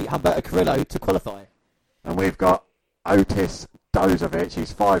 and he beat Humberto Carrillo to qualify. And we've got Otis Dozovic,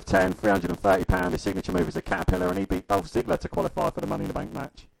 he's 5'10", 330 pounds. His signature move is a caterpillar, and he beat Dolph Ziggler to qualify for the Money in the Bank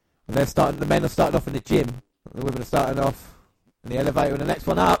match. And the men are starting off in the gym. The women are starting off in the elevator, and the next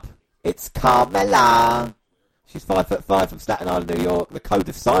one up, it's Carmella. She's 5'5" from Staten Island, New York. The code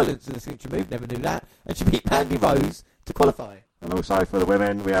of silence in the signature move, never knew that. And she beat Mandy Rose to qualify. And also for the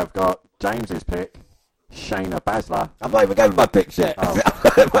women, we have got James's pick, Shayna Baszler. I'm not even going with my pick yet.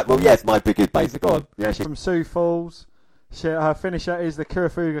 Oh. Well, yes, my pick is basic on. Yeah, From Sioux Falls. Her finisher is the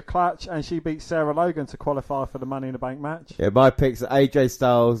Kirifuda Clutch, and she beats Sarah Logan to qualify for the Money in the Bank match. Yeah, my picks are AJ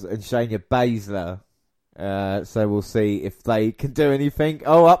Styles and Shayna Baszler. So we'll see if they can do anything.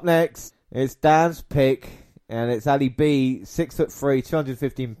 Oh, up next, it's Dan's pick, and it's Ali B, 6'3",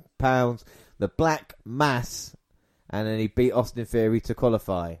 215 pounds, the Black Mass, and then he beat Austin Theory to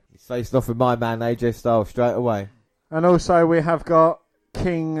qualify. He's facing off with my man AJ Styles straight away. And also we have got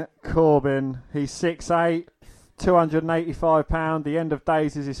King Corbin. He's 6'8", 285 pounds. The End of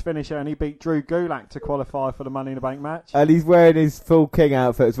Days is his finisher, and he beat Drew Gulak to qualify for the Money in the Bank match. And he's wearing his full King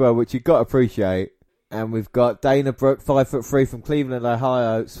outfit as well, which you've got to appreciate. And we've got Dana Brooke, 5'3" from Cleveland,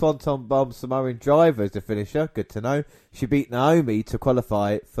 Ohio. Swanton Bomb Samoan Driver is the finisher. Good to know. She beat Naomi to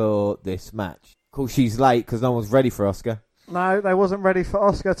qualify for this match. Of course, she's late because no one's ready for Asuka. No, they wasn't ready for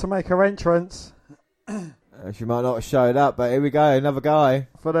Asuka to make her entrance. She might not have showed up, but here we go, another guy.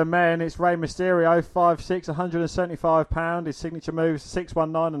 For the men, it's Rey Mysterio, 5'6", 175 pounds. His signature move is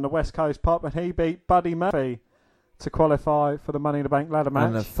 619 on the West Coast Pop, and he beat Buddy Murphy to qualify for the Money in the Bank ladder match.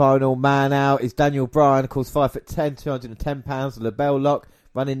 And the final man out is Daniel Bryan, of course, 5'10", 210 pounds, the LeBell Lock,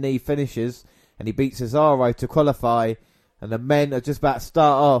 running knee finishes, and he beats Cesaro to qualify. And the men are just about to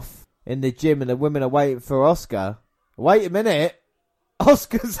start off in the gym, and the women are waiting for Asuka. Wait a minute,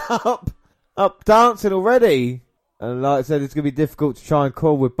 Asuka's up dancing already. And like I said, it's going to be difficult to try and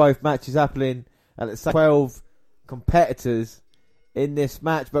call with both matches happening at the same 12 competitors in this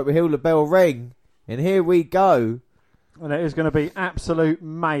match. But we hear the bell ring, and here we go. And it is going to be absolute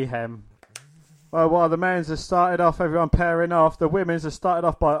mayhem. Well, while the men's have started off, everyone pairing off, the women's have started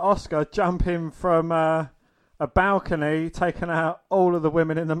off by Asuka jumping from a balcony, taking out all of the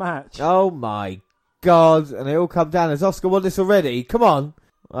women in the match. Oh my God. And they all come down. Has Asuka won this already? Come on.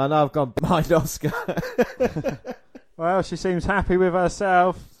 I know I've gone behind Asuka. Well, she seems happy with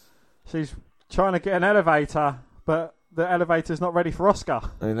herself. She's trying to get an elevator, but the elevator's not ready for Asuka.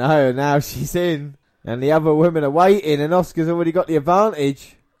 I know, now she's in. And the other women are waiting, and Asuka's already got the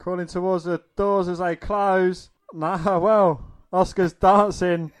advantage. Crawling towards the doors as they close. No, well, Asuka's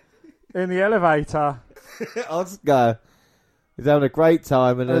dancing in the elevator. Asuka is having a great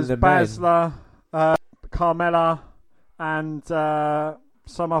time. And there's then the Baszler, Carmella, and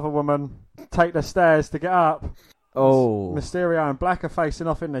some other woman take the stairs to get up. Oh. Mysterio and Black are facing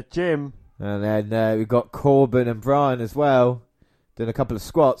off in the gym. And then we've got Corbin and Bryan as well, doing a couple of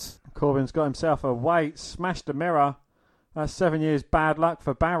squats. Corbin's got himself a weight, smashed the mirror. That's 7 years bad luck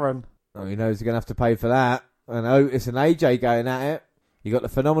for Baron. Oh, he knows he's going to have to pay for that. And Otis and AJ going at it. You got the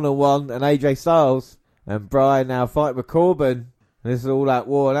Phenomenal One and AJ Styles. And Bryan now fighting with Corbin. And this is all out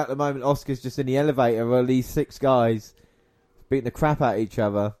war. And at the moment, Asuka's just in the elevator with these 6 guys beating the crap out of each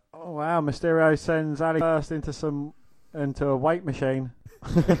other. Oh, wow. Mysterio sends Ali first into a weight machine.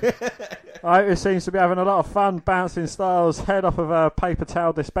 Otis seems to be having a lot of fun bouncing Styles' head off of a paper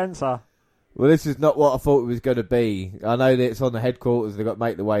towel dispenser. Well, this is not what I thought it was going to be. I know that it's on the headquarters. They've got to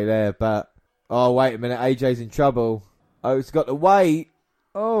make the way there. But, oh, wait a minute. AJ's in trouble. Oh, it's got to wait.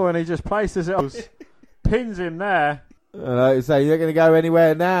 Oh, and he just places it. Pins him there. And Otis saying, you're not going to go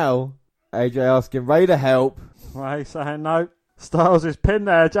anywhere now. AJ asking Ray to help. Well, he's saying, no. Styles is pinned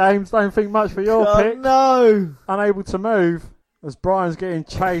there, James. Don't think much for your pick. No. Unable to move. As Bryan's getting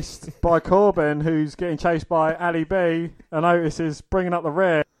chased by Corbin, who's getting chased by Ali B. And Otis is bringing up the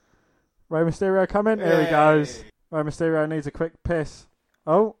rear. Rey Mysterio coming. Here he goes. Rey Mysterio needs a quick piss.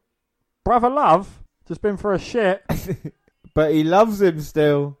 Oh, Brother Love just been for a shit. But he loves him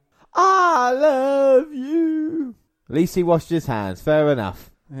still. I love you. At least he washed his hands. Fair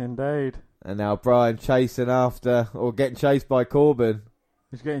enough. Indeed. And now Bryan chasing after, or getting chased by Corbin.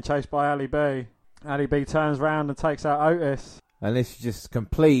 He's getting chased by Ali B. Ali B turns round and takes out Otis. And this is just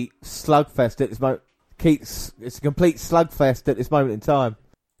complete slugfest at this moment. It's a complete slugfest at this moment in time.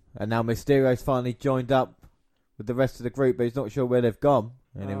 And now Mysterio's finally joined up with the rest of the group, but he's not sure where they've gone.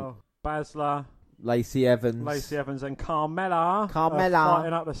 Baszler, Lacey Evans, and Carmella are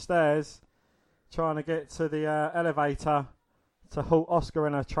fighting up the stairs, trying to get to the elevator to halt Asuka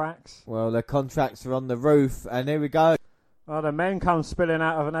in her tracks. Well, their contracts are on the roof, and here we go. Oh, the men come spilling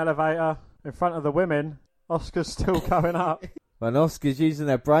out of an elevator in front of the women. Asuka's still going up. Well, Asuka's using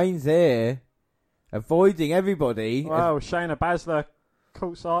their brains here, avoiding everybody. Wow, Shayna Baszler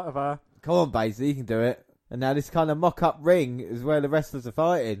caught sight of her. Come on, Baszler, you can do it. And now this kind of mock-up ring is where the wrestlers are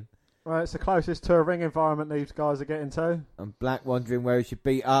fighting. Right, it's the closest to a ring environment these guys are getting to. And Black wondering where he should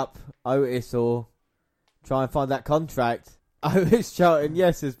beat up Otis or Try and find that contract. Otis shouting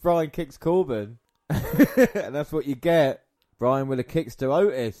yes as Brian kicks Corbin. And that's what you get. Brian with the kicks to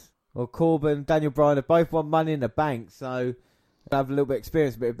Otis. Well, Corbin, Daniel Bryan have both won Money in the Bank, so they have a little bit of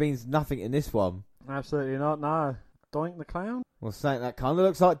experience, but it means nothing in this one. Absolutely not, no. Doink the Clown? Well, saying that kind of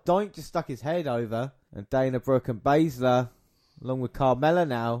looks like Doink just stuck his head over. And Dana Brooke and Baszler, along with Carmella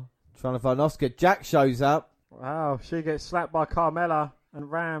now, trying to find Oscar. Jack shows up. Wow, she gets slapped by Carmella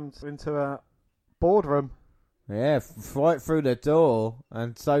and rammed into a boardroom. Yeah, right through the door.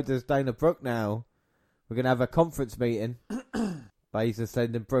 And so does Dana Brooke now. We're going to have a conference meeting. Baszler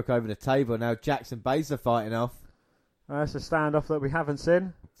sending Brooke over the table. Now Jackson Baszler fighting off. That's a standoff that we haven't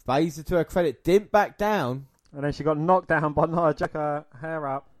seen. Baszler, to her credit, didn't back down. And then she got knocked down by Nia Jax, her hair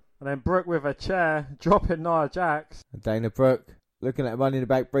up. And then Brooke with a chair, dropping Nia Jax. And Dana Brooke looking at a Money in the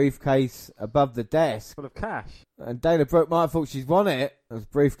Bank briefcase above the desk. Full of cash. And Dana Brooke might have thought she's won it. There's a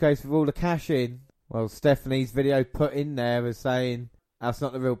briefcase with all the cash in. Well, Stephanie's video put in there as saying, that's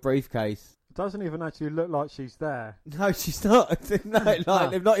not the real briefcase. It doesn't even actually look like she's there. No, she's not. No,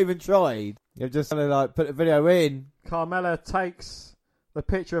 like, they've not even tried. They've just kind of like put the video in. Carmella takes the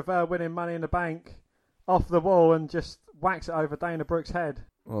picture of her winning Money in the Bank off the wall and just whacks it over Dana Brooke's head.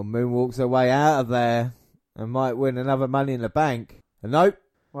 Well, moonwalks her way out of there and might win another Money in the Bank. And nope.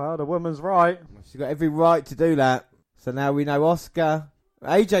 Well, the woman's right. She's got every right to do that. So now we know Oscar.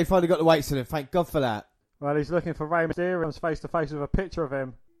 AJ finally got the weights in him. Thank God for that. Well, he's looking for Rey Mysterio and face to face with a picture of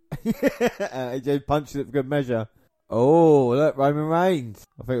him. AJ punching it for good measure. Oh, look, Roman Reigns.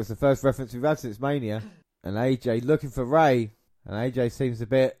 I think it was the first reference we've had since Mania. And AJ looking for Ray. And AJ seems a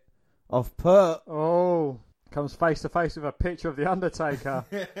bit off put. Oh, comes face to face with a picture of The Undertaker.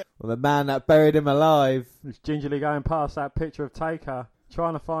 Well, the man that buried him alive. He's gingerly going past that picture of Taker,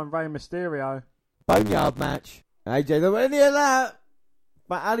 trying to find Rey Mysterio. Boneyard match. And AJ don't want any of that.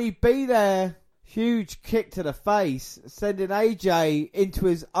 But Ali B there. Huge kick to the face, sending AJ into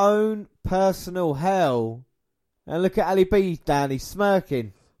his own personal hell. And look at Ali B down, he's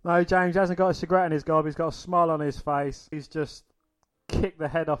smirking. No, James hasn't got a cigarette in his gob, he's got a smile on his face. He's just kicked the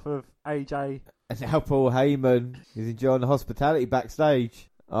head off of AJ. And now Paul Heyman is enjoying the hospitality backstage.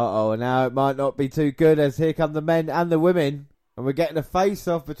 Uh-oh, now it might not be too good as here come the men and the women. And we're getting a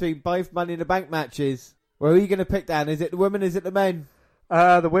face-off between both Money in the Bank matches. Well, who are you going to pick, Dan? Is it the women, is it the men?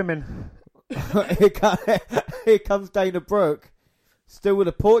 The women. Here comes Dana Brooke, still with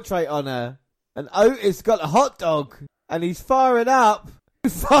a portrait on her. And Otis got a hot dog, and he's firing up.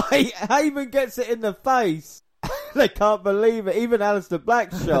 Fight! Heyman gets it in the face. They can't believe it. Even Aleister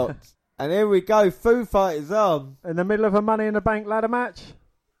Black shot. And here we go. Foo Fighters on. In the middle of a Money in the Bank ladder match.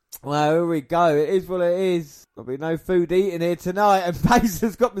 Well, here we go. It is what it is. There'll be no food eating here tonight. And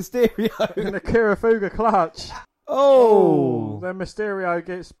Baszler's got Mysterio. In a Kirifuda clutch. Oh! Then Mysterio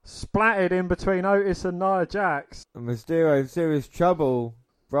gets splattered in between Otis and Nia Jax. And Mysterio in serious trouble.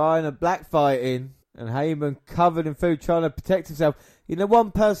 Bryan and Black fighting. And Heyman covered in food trying to protect himself. You know,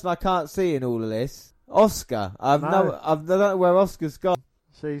 one person I can't see in all of this? Oscar. I don't know where Oscar's gone.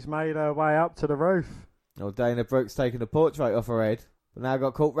 She's made her way up to the roof. Oh, Dana Brooke's taking the portrait off her head. But now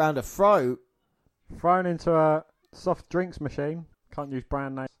got caught round her throat. Thrown into a soft drinks machine. Can't use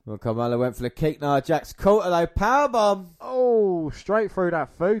brand names. Well, Carmella went for the kick. Nia Jax caught her though. Powerbomb. Oh, straight through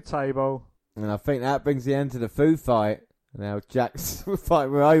that food table. And I think that brings the end to the food fight. Now Jax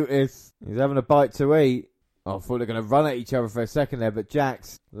fighting with Otis. He's having a bite to eat. Oh, I thought they were going to run at each other for a second there, but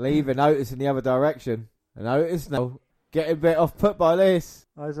Jax leaving Otis in the other direction. And Otis now getting a bit off put by this.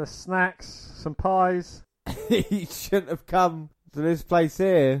 Those are snacks, some pies. He shouldn't have come to this place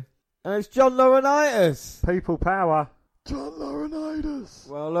here. And it's John Laurinaitis. People power. John Laurinaitis.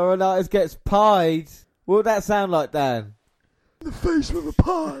 Well, Laurinaitis gets pied. What would that sound like, Dan? In the face with a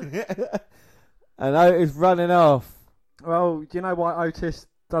pie. And Otis running off. Well, do you know why Otis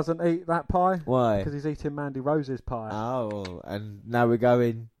doesn't eat that pie? Why? Because he's eating Mandy Rose's pie. Oh, and now we're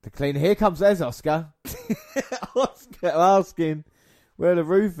going to clean. Here comes, there's Oscar. Oscar asking where the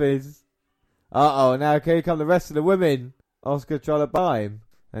roof is. Uh-oh, now here come the rest of the women. Oscar trying to buy him.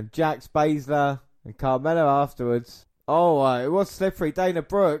 And Jax, Baszler, and Carmella afterwards. Oh, it was slippery. Dana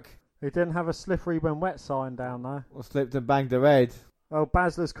Brooke. He didn't have a slippery when wet sign down there. Well, slipped and banged her head. Well,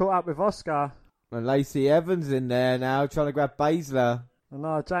 Baszler's caught up with Oscar. And Lacey Evans in there now trying to grab Baszler. And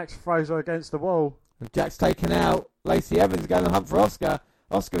now Jax throws her against the wall. And Jack's taken out. Lacey Evans going to hunt for Oscar.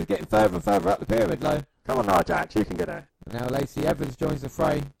 Oscar's getting further and further up the pyramid though. Come on now, Jax, you can get there. And now Lacey Evans joins the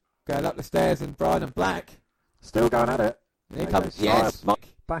fray. Going up the stairs and Bryan and Black. Still going at it. And here comes, yes, Mike.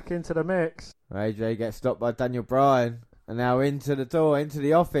 Back into the mix. AJ gets stopped by Daniel Bryan. And now into the door, into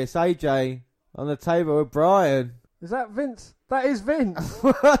the office. AJ on the table with Bryan. Is that Vince? That is Vince.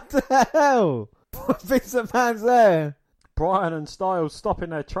 What the hell? Vince McMahon's there. Bryan and Styles stop in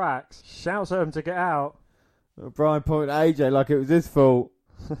their tracks, shouts at them to get out. Bryan pointed at AJ like it was his fault.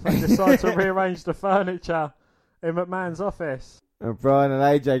 They decide to rearrange the furniture in McMahon's office. And Bryan and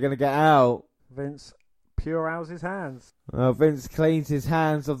AJ are going to get out. Vince purehours his hands. Vince cleans his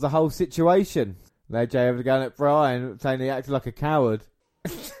hands of the whole situation. And AJ over going at Bryan, saying he acted like a coward.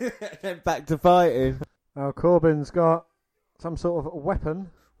 Then back to fighting. Now Corbin's got some sort of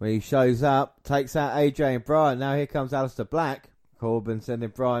weapon. When he shows up, takes out AJ and Bryan. Now here comes Aleister Black. Corbin sending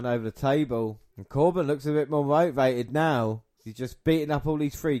Bryan over the table. And Corbin looks a bit more motivated now. He's just beating up all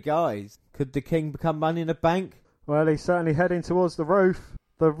these three guys. Could the King become Money in the Bank? Well, he's certainly heading towards the roof.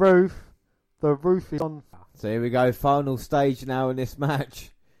 The roof is on. So here we go, final stage now in this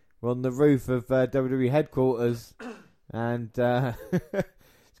match. We're on the roof of WWE headquarters. And it's going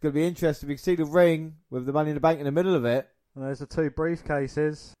to be interesting. We can see the ring with the Money in the Bank in the middle of it. And there's the two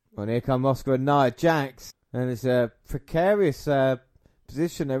briefcases. And here come Oscar and Nia Jax. And it's a precarious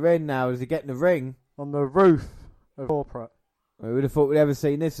position they're in now as they get in the ring. On the roof of corporate. We would have thought we'd ever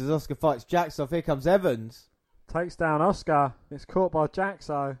seen this as Oscar fights Jax off. Here comes Evans. Takes down Oscar. It's caught by Jax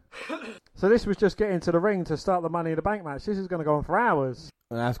though. So this was just getting to the ring to start the Money in the Bank match. This is going to go on for hours.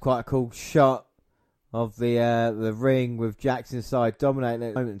 And that's quite a cool shot of the ring with Jax inside dominating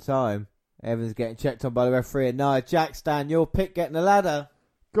at the moment in time. Evans getting checked on by the referee. And Nia Jax, Dan, your pick getting the ladder.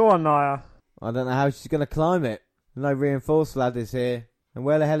 Go on, Nia. I don't know how she's going to climb it. No reinforced ladders here. And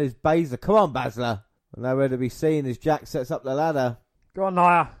where the hell is Baszler? Come on, Baszler. Nowhere to be seen as Jax sets up the ladder. Go on,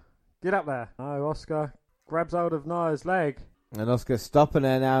 Nia. Get up there. No, Oscar grabs hold of Nia's leg. And Oscar's stopping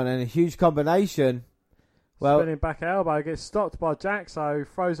her now, and then a huge combination. Well, spinning back elbow, gets stopped by Jax, so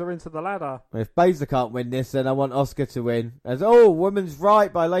throws her into the ladder. If Baszler can't win this, then I want Oscar to win. As women's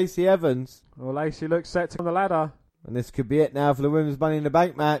right by Lacey Evans. Well, Lacey looks set to on the ladder. And this could be it now for the women's Money in the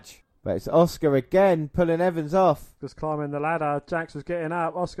Bank match. But it's Oscar again pulling Evans off. Just climbing the ladder. Jax was getting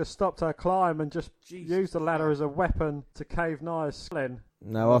up. Oscar stopped her climb and just used the ladder as a weapon to cave Nia's skull.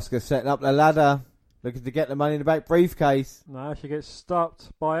 Now Oscar setting up the ladder, looking to get the Money in the Bank briefcase. No, she gets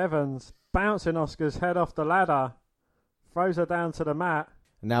stopped by Evans, bouncing Oscar's head off the ladder, throws her down to the mat.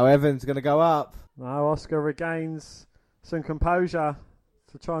 And now Evans going to go up. No, Oscar regains some composure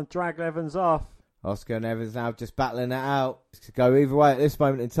to try and drag Evans off. Oscar and Evans now just battling it out. It could go either way at this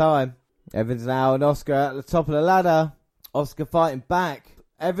moment in time. Evans now and Oscar at the top of the ladder. Oscar fighting back.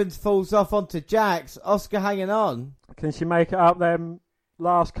 Evans falls off onto Jax. Oscar hanging on. Can she make it up them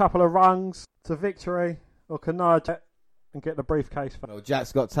last couple of rungs to victory? Or can Nia and get the briefcase? Well,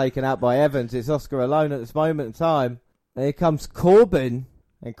 Jax got taken out by Evans. It's Oscar alone at this moment in time. And here comes Corbin.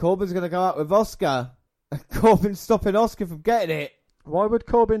 And Corbin's going to go out with Oscar. And Corbin's stopping Oscar from getting it. Why would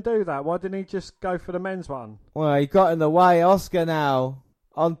Corbin do that? Why didn't he just go for the men's one? Well, he got in the way. Oscar now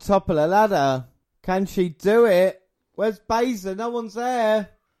on top of the ladder. Can she do it? Where's Baszler? No one's there.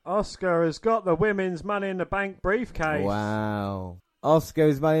 Oscar has got the women's Money in the Bank briefcase. Wow.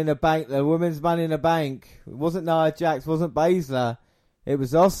 Oscar's Money in the Bank, the women's Money in the Bank. It wasn't Nia Jax, wasn't Baszler. It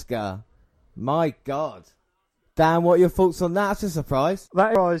was Oscar. My God. Dan, what are your thoughts on that? That's a surprise.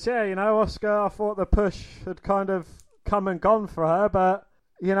 That was, yeah, Oscar, I thought the push had kind of come and gone for her, but,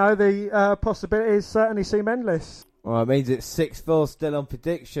 the possibilities certainly seem endless. Well, it means it's 6-4 still on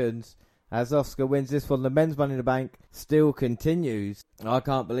predictions. As Oscar wins this one, the men's Money in the Bank still continues. I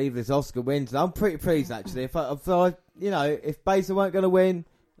can't believe this Oscar wins. I'm pretty pleased, actually. If Baszler weren't going to win,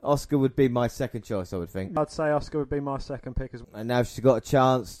 Oscar would be my second choice, I would think. I'd say Oscar would be my second pick as well. And now she's got a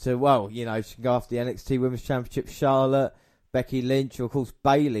chance to, she can go after the NXT Women's Championship, Charlotte, Becky Lynch, or of course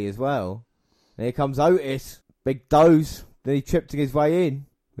Bayley as well. And here comes Otis. Big dose. Then he tripped his way in.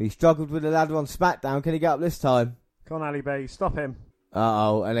 He struggled with the ladder on SmackDown. Can he get up this time? Come on, Ali B. Stop him.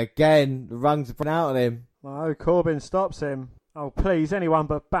 Uh-oh. And again, the rungs are put out on him. Oh, Corbin stops him. Oh, please, anyone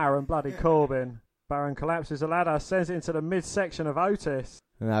but Baron bloody Corbin. Baron collapses the ladder, sends it into the midsection of Otis.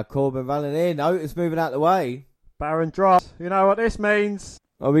 And now Corbin running in. Otis moving out the way. Baron drops. You know what this means?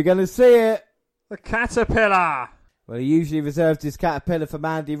 Are we going to see it? The Caterpillar. Well, he usually reserves his Caterpillar for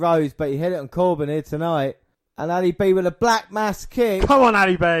Mandy Rose, but he hit it on Corbin here tonight. And Ali B with a black mass kick. Come on,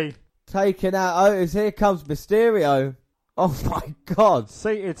 Ali B. Taking out Otis. Here comes Mysterio. Oh, my God.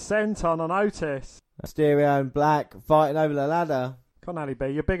 Seated senton on Otis. Mysterio and Black fighting over the ladder. Come on, Ali B.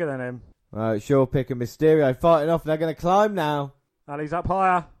 You're bigger than him. Right, sure picking Mysterio. Fighting off. They're going to climb now. Ali's up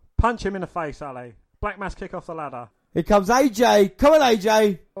higher. Punch him in the face, Ali. Black mass kick off the ladder. Here comes AJ. Come on,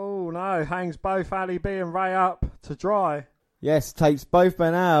 AJ. Oh, no. Hangs both Ali B and Ray up to dry. Yes, takes both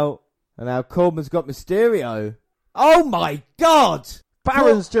men out. And now Corbin's got Mysterio. Oh, my God.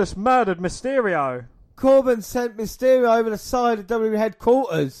 Baron's just murdered Mysterio. Corbin sent Mysterio over the side of WWE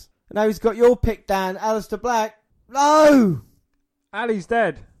headquarters. Now he's got your pick, Dan. Alistair Black. No! Ali's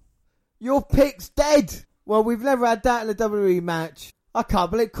dead. Your pick's dead. Well, we've never had that in a WWE match. I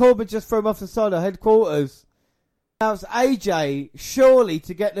can't believe Corbin just threw him off the side of headquarters. Now it's AJ, surely,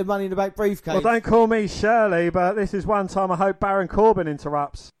 to get the Money in the Bank briefcase. Well, don't call me Shirley, but this is one time I hope Baron Corbin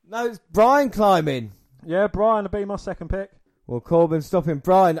interrupts. No, it's Brian climbing. Yeah, Brian will be my second pick. Well, Corbin stopping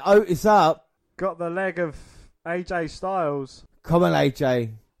Brian. Otis up. Got the leg of AJ Styles. Come on,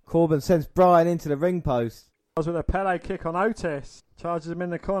 AJ. Corbin sends Brian into the ring post. With a Pele kick on Otis. Charges him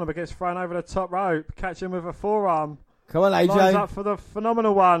in the corner but gets thrown over the top rope. Catch him with a forearm. Come on, AJ. Lines up for the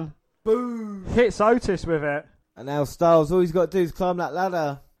phenomenal one. Boom. Hits Otis with it. And now Styles, all he's got to do is climb that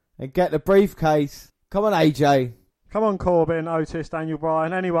ladder and get the briefcase. Come on, AJ. Come on, Corbin, Otis, Daniel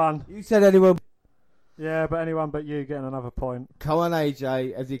Bryan, anyone. You said anyone. Yeah, but anyone but you getting another point. Come on,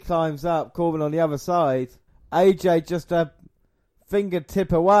 AJ. As he climbs up, Corbin on the other side. AJ just a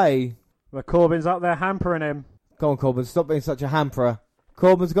fingertip away. But Corbin's up there hampering him. Come on, Corbin. Stop being such a hamperer.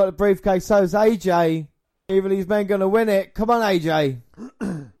 Corbin's got the briefcase, so's AJ. Even these men going to win it. Come on, AJ.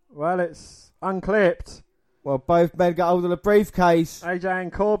 Well, it's unclipped. Well, both men got hold of the briefcase. AJ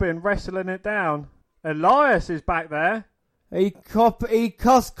and Corbin wrestling it down. Elias is back there. He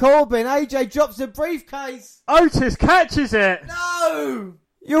cost Corbin. AJ drops the briefcase. Otis catches it. No!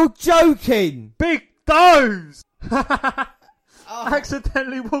 You're joking. Big Doze.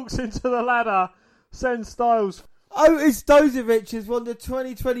 Accidentally walks into the ladder. Sends Styles. Otis Dozovic has won the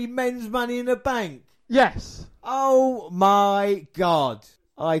 2020 Men's Money in the Bank. Yes. Oh my God.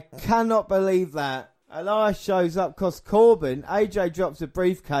 I cannot believe that. Elias shows up, costs Corbin. AJ drops the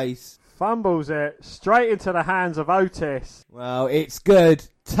briefcase. Fumbles it straight into the hands of Otis. Well, it's good.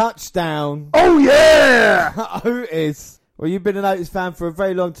 Touchdown. Oh, yeah! Otis. Well, you've been an Otis fan for a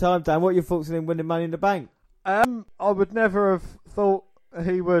very long time, Dan. What are your thoughts on him winning Money in the Bank? I would never have thought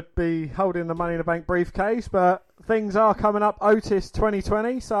he would be holding the Money in the Bank briefcase, but things are coming up Otis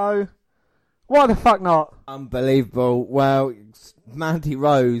 2020, so why the fuck not? Unbelievable. Well, Mandy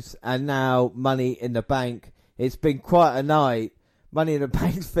Rose and now Money in the Bank. It's been quite a night. Money in the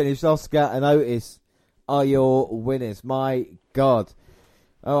Bank's finished. Oscar and Otis are your winners. My God.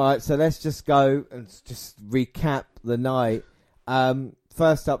 All right, so let's just go and just recap the night.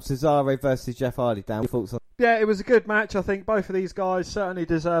 First up, Cesaro versus Jeff Hardy. Dan, what thoughts on? Yeah, it was a good match. I think both of these guys certainly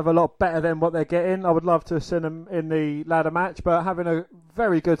deserve a lot better than what they're getting. I would love to have seen them in the ladder match, but having a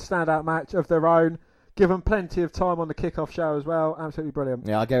very good standout match of their own, give them plenty of time on the kickoff show as well. Absolutely brilliant.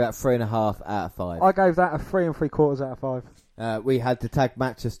 Yeah, I gave that 3.5 out of 5. I gave that a 3 3/4 out of 5. We had the tag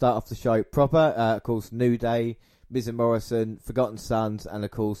match to start off the show proper. Of course, New Day, Miz and Morrison, Forgotten Sons, and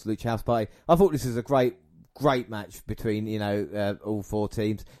of course, Lucha House Party. I thought this was a great match between all four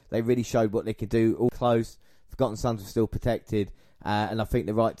teams. They really showed what they could do. All close. Forgotten Sons were still protected, and I think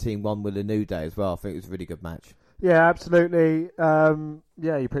the right team won with the New Day as well. I think it was a really good match. Yeah, absolutely.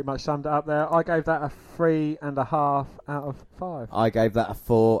 You pretty much summed it up there. I gave that a 3.5 out of 5. I gave that a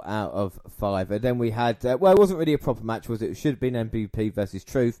 4 out of 5. And then we had, it wasn't really a proper match, was it? It should have been MVP versus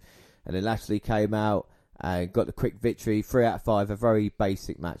Truth. And then Lashley came out and got the quick victory. 3 out of 5, a very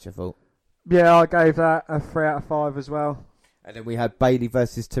basic match, I thought. Yeah, I gave that a 3 out of 5 as well. And then we had Bayley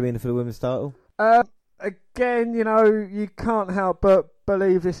versus Tamina for the women's title. Again, you can't help but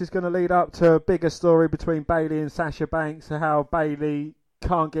believe this is going to lead up to a bigger story between Bayley and Sasha Banks, how Bayley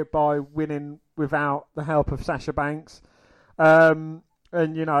can't get by winning without the help of Sasha Banks. And,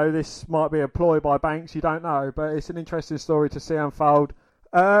 this might be a ploy by Banks, you don't know, but it's an interesting story to see unfold.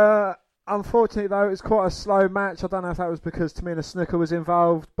 Unfortunately, though, it was quite a slow match. I don't know if that was because Tamina Snuka was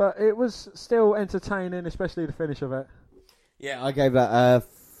involved, but it was still entertaining, especially the finish of it. Yeah, I gave that a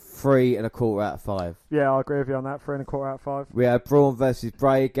 3.25 out of 5. Yeah, I agree with you on that. 3.25 out of 5. We had Braun versus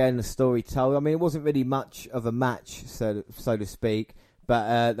Bray again. The story told. I mean, it wasn't really much of a match, so to speak.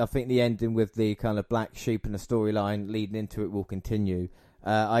 But I think the ending with the kind of black sheep and the storyline leading into it will continue.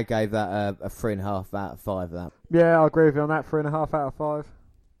 I gave that a 3.5 out of 5. That. Yeah, I agree with you on that. 3.5 out of 5.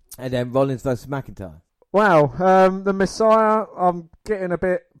 And then Rollins versus McIntyre. Wow, the Messiah. I'm getting a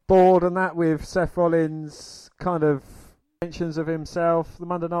bit bored on that with Seth Rollins kind of mentions of himself. The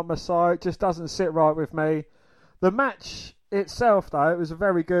Monday Night Messiah, it just doesn't sit right with me. The match itself, though, it was a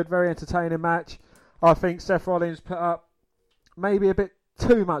very good, very entertaining match. I think Seth Rollins put up maybe a bit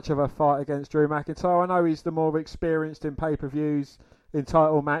too much of a fight against Drew McIntyre. I know he's the more experienced in pay-per-views, in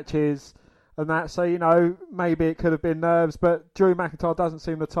title matches, and that. So, maybe it could have been nerves, but Drew McIntyre doesn't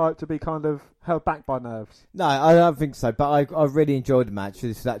seem the type to be kind of held back by nerves. No, I don't think so, but I really enjoyed the match.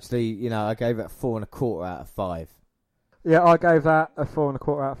 This is actually, I gave it a 4.25 out of 5. Yeah, I gave that a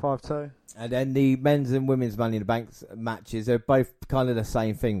 4.25 out of 5 too. And then the men's and women's Money in the Bank matches are both kind of the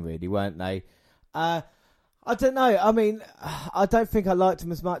same thing, really, weren't they? I don't know. I mean, I don't think I liked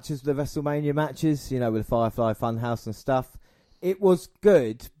them as much as the WrestleMania matches, you know, with the Firefly Funhouse and stuff. It was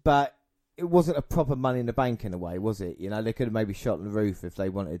good, but it wasn't a proper Money in the Bank in a way, was it? You know, they could have maybe shot on the roof if they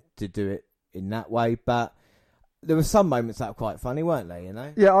wanted to do it in that way, but there were some moments that were quite funny, weren't they, you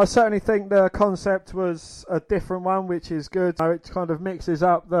know? Yeah, I certainly think the concept was a different one, which is good. It kind of mixes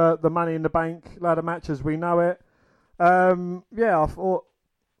up the Money in the Bank ladder match as we know it. I thought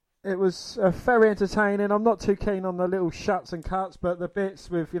it was very entertaining. I'm not too keen on the little shuts and cuts, but the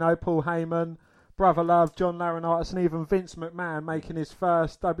bits with, you know, Paul Heyman, Brother Love, John Laurinaitis, and even Vince McMahon making his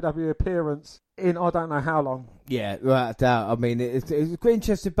first WWE appearance in I don't know how long. Yeah, without doubt. I mean, it's quite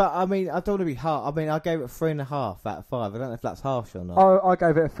interesting, but I mean, I don't want to be hard. I mean, I gave it 3.5 out of 5. I don't know if that's harsh or not. I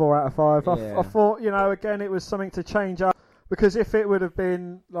gave it a 4 out of 5. Yeah. I thought, you know, again, it was something to change up, because if it would have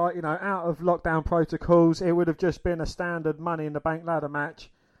been, like, you know, out of lockdown protocols, it would have just been a standard Money in the Bank ladder match.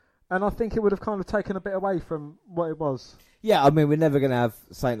 And I think it would have kind of taken a bit away from what it was. Yeah, I mean, we're never going to have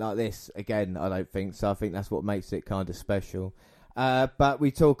something like this again, I don't think. So I think that's what makes it kind of special. But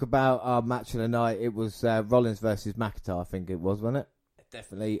we talk about our match of the night. It was Rollins versus McIntyre, I think it was, wasn't it?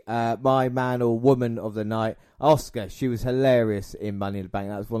 Definitely. My man or woman of the night, Asuka. She was hilarious in Money in the Bank.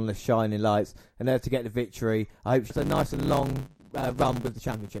 That was one of the shining lights. And there to get the victory. I hope she's a nice and long run with the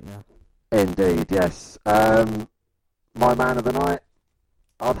championship now. Indeed, yes. My man of the night,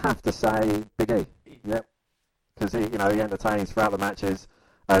 I'd have to say Big E. Yep. Because he entertains throughout the matches,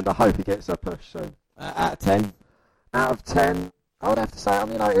 and I hope he gets a push soon. Out of 10? Out of 10, I would have to say,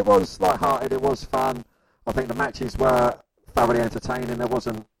 it was light-hearted, it was fun. I think the matches were thoroughly entertaining. There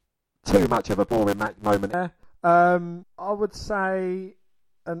wasn't too much of a boring moment. Yeah. I would say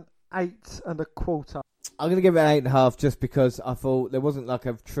an 8.25. I'm going to give it an 8.5 just because I thought there wasn't like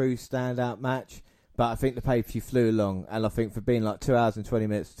a true standout match, but I think the pay-per-view flew along, and I think for being like 2 hours and 20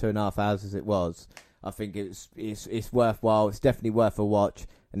 minutes, 2.5 hours as it was, I think it's worthwhile. It's definitely worth a watch,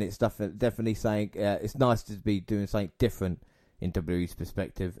 and it's definitely saying it's nice to be doing something different in WWE's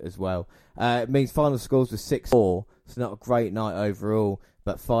perspective as well. It means final scores were 6-4. It's not a great night overall,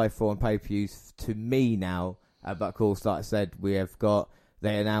 but 5-4 on pay-per-views to me now. But of course, like I said, they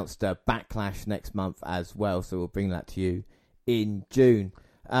announced a Backlash next month as well, so we'll bring that to you in June.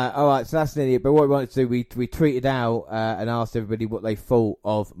 All right, so that's nearly it. But what we wanted to do, we tweeted out and asked everybody what they thought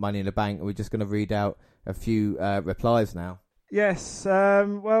of Money in the Bank, and we're just going to read out a few replies now. Yes,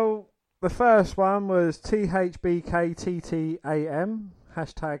 well, the first one was THBKTTAM,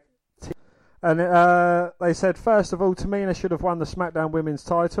 hashtag T. And they said, first of all, Tamina should have won the SmackDown Women's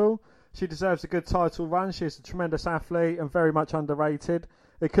title. She deserves a good title run. She's a tremendous athlete and very much underrated.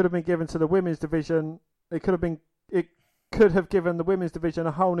 It could have been given to the women's division. It could have given the women's division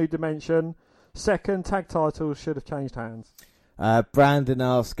a whole new dimension. Second, tag titles should have changed hands. Brandon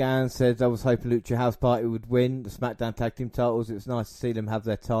R. Scan said, I was hoping Lucha House Party would win the SmackDown Tag Team titles. It was nice to see them have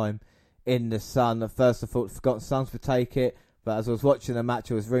their time in the sun. At first I thought the Forgotten Sons would take it, but as I was watching the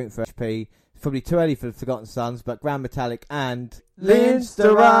match I was rooting for HP. It's probably too early for the Forgotten Sons, but Grand Metallic and Lince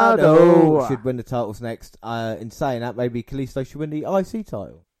Dorado should win the titles next. In saying that, maybe Kalisto should win the IC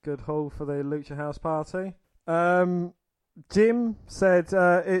title. Good haul for the Lucha House Party. Jim said,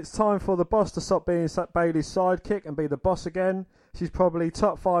 it's time for the boss to stop being Bayley's sidekick and be the boss again. She's probably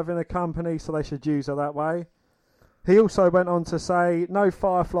top 5 in the company, so they should use her that way. He also went on to say, no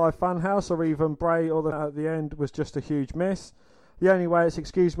Firefly Funhouse or even Bray at the end was just a huge miss. The only way it's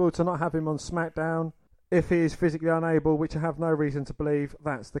excusable to not have him on SmackDown if he is physically unable, which I have no reason to believe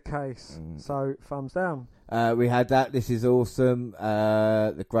that's the case. So, thumbs down. We had that. This is awesome.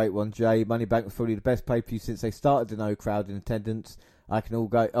 The great one, Jay. Money Bank was probably the best pay-per-view since they started the no crowd in attendance. I can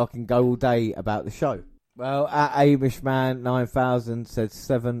go all day about the show. Well, at Amishman 9000 said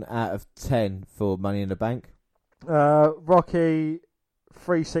 7 out of 10 for Money in the Bank. Rocky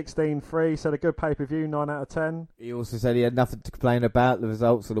 316.3 said a good pay-per-view, 9 out of 10. He also said he had nothing to complain about the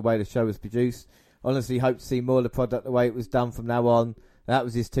results or the way the show was produced. Honestly, hope to see more of the product the way it was done from now on. That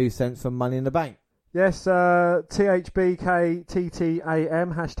was his 2 cents from Money in the Bank. Yes,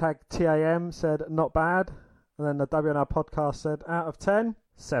 THBKTTAM, hashtag TAM, said not bad. And then the WNR podcast said out of 10,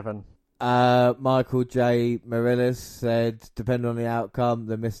 7. Michael J. Morillas said, depending on the outcome,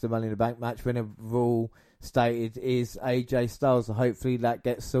 the Mr. Money in the Bank match winner rule stated is AJ Styles. So hopefully that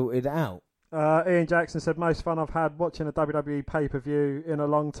gets sorted out. Ian Jackson said, most fun I've had watching a WWE pay-per-view in a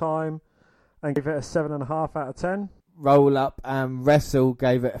long time, and give it a 7.5 out of 10. Roll Up and Wrestle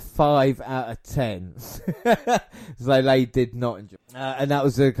gave it a 5 out of 10. So they did not enjoy it. And that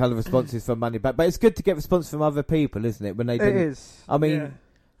was the kind of responses from Money Back. But it's good to get response from other people, isn't it? When they didn't. It is. I mean,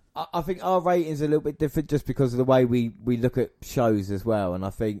 I think our rating's a little bit different just because of the way we look at shows as well. And I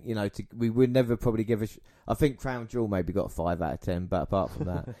think, we would never probably give I think Crown Jewel maybe got a 5 out of 10, but apart from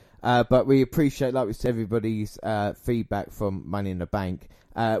that. But we appreciate, like we said, everybody's feedback from Money in the Bank.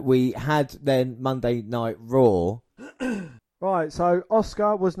 We had then Monday Night Raw. Right, so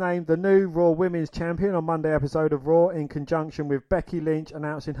Asuka was named the new Raw Women's Champion on Monday episode of Raw in conjunction with Becky Lynch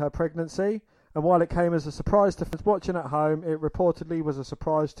announcing her pregnancy. And while it came as a surprise to fans watching at home, it reportedly was a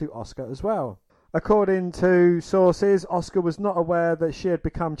surprise to Asuka as well. According to sources, Asuka was not aware that she had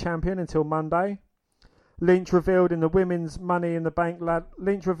become champion until Monday. Lynch revealed that the Women's Money in the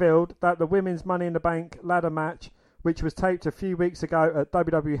Bank ladder match, which was taped a few weeks ago at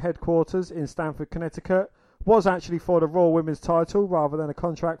WWE headquarters in Stamford, Connecticut, was actually for the Raw Women's title rather than a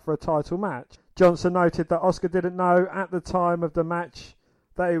contract for a title match. Johnson noted that Asuka didn't know at the time of the match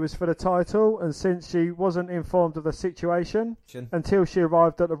that it was for the title, and since she wasn't informed of the situation until she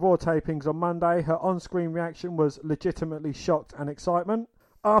arrived at the Raw tapings on Monday, her on-screen reaction was legitimately shocked and excitement.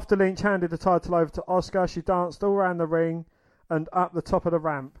 After Lynch handed the title over to Asuka, she danced all around the ring and up the top of the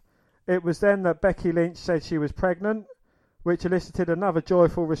ramp. It was then that Becky Lynch said she was pregnant, which elicited another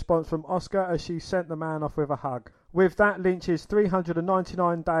joyful response from Asuka as she sent the man off with a hug. With that, Lynch's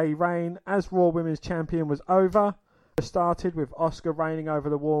 399-day reign as Raw Women's Champion was over. Started with Asuka reigning over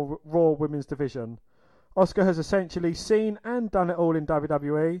the Raw Women's division. Asuka has essentially seen and done it all in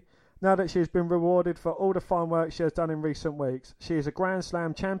WWE. Now that she has been rewarded for all the fine work she has done in recent weeks. She is a Grand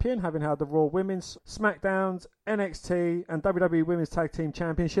Slam champion, having held the Raw Women's, SmackDowns, NXT and WWE Women's Tag Team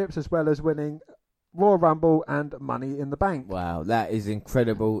Championships, as well as winning Royal Rumble and Money in the Bank. Wow, that is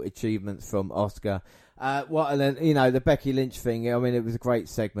incredible achievements from Asuka. The Becky Lynch thing, I mean, it was a great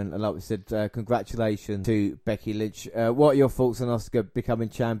segment, and like we said, congratulations to Becky Lynch. What are your thoughts on Asuka becoming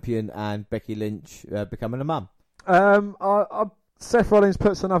champion and Becky Lynch becoming a mum? Seth Rollins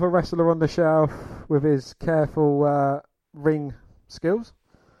puts another wrestler on the shelf with his careful ring skills.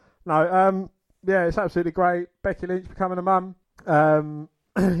 It's absolutely great. Becky Lynch becoming a mum.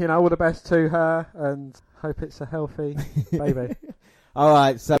 All the best to her, and hope it's a healthy baby. All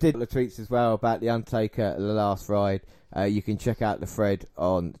right, so I did the tweets as well about The Undertaker, The Last Ride. You can check out the thread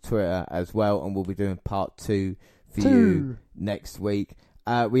on Twitter as well, and we'll be doing part 2 for you next week.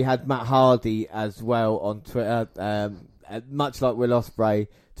 We had Matt Hardy as well on Twitter, much like Will Ospreay,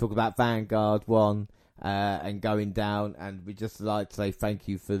 talk about Vanguard 1 and going down, and we'd just like to say thank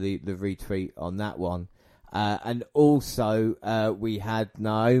you for the retweet on that one. And also, we had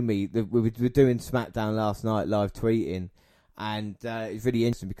Naomi. We were doing SmackDown last night, live tweeting, and it's really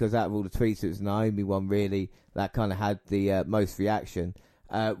interesting because out of all the tweets, it was Naomi one really that kind of had the most reaction.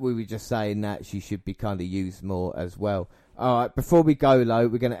 We were just saying that she should be kind of used more as well. All right, before we go, Lo,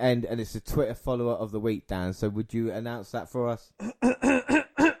 we're going to end, and it's the Twitter follower of the week, Dan. So would you announce that for us?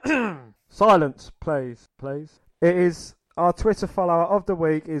 Silence, please. It is our Twitter follower of the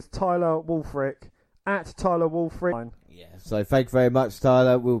week is Tyler Wolfrick. At Tyler Wolfrick. Yeah, so thank you very much,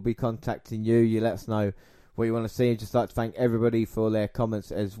 Tyler. We'll be contacting you. You let us know what you want to see. I'd just like to thank everybody for their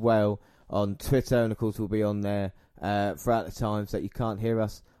comments as well on Twitter. And, of course, we'll be on there throughout the times that you can't hear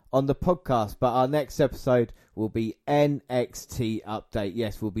us on the podcast. But our next episode will be NXT Update.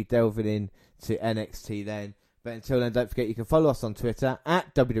 Yes, we'll be delving into NXT then. But until then, don't forget you can follow us on Twitter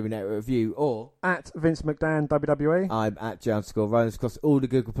at WNR287 Review or at Vince McDan WWE. I'm at J_Rollins across all the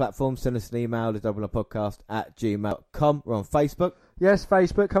Google platforms. Send us an email to WNRpodcast@gmail.com. We're on Facebook. Yes,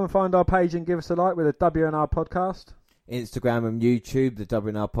 Facebook. Come and find our page and give us a like with a WNR podcast. Instagram and YouTube, the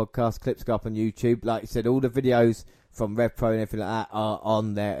WNR podcast. Clips go up on YouTube. Like you said, all the videos from RevPro and everything like that are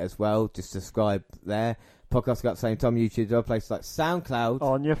on there as well. Just subscribe there. Podcast go up at the same time. YouTube, there are places like SoundCloud.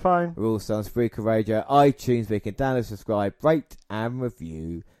 On your phone. We're also on Spreaker Radio, iTunes, where you can download, subscribe, rate and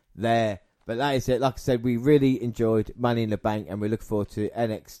review there. But that is it. Like I said, we really enjoyed Money in the Bank, and we look forward to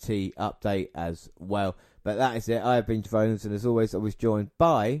NXT Update as well. But that is it. I have been Rollins, and as always, I was joined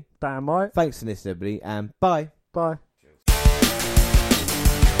by Dan White. Thanks for listening, everybody, and bye. Bye.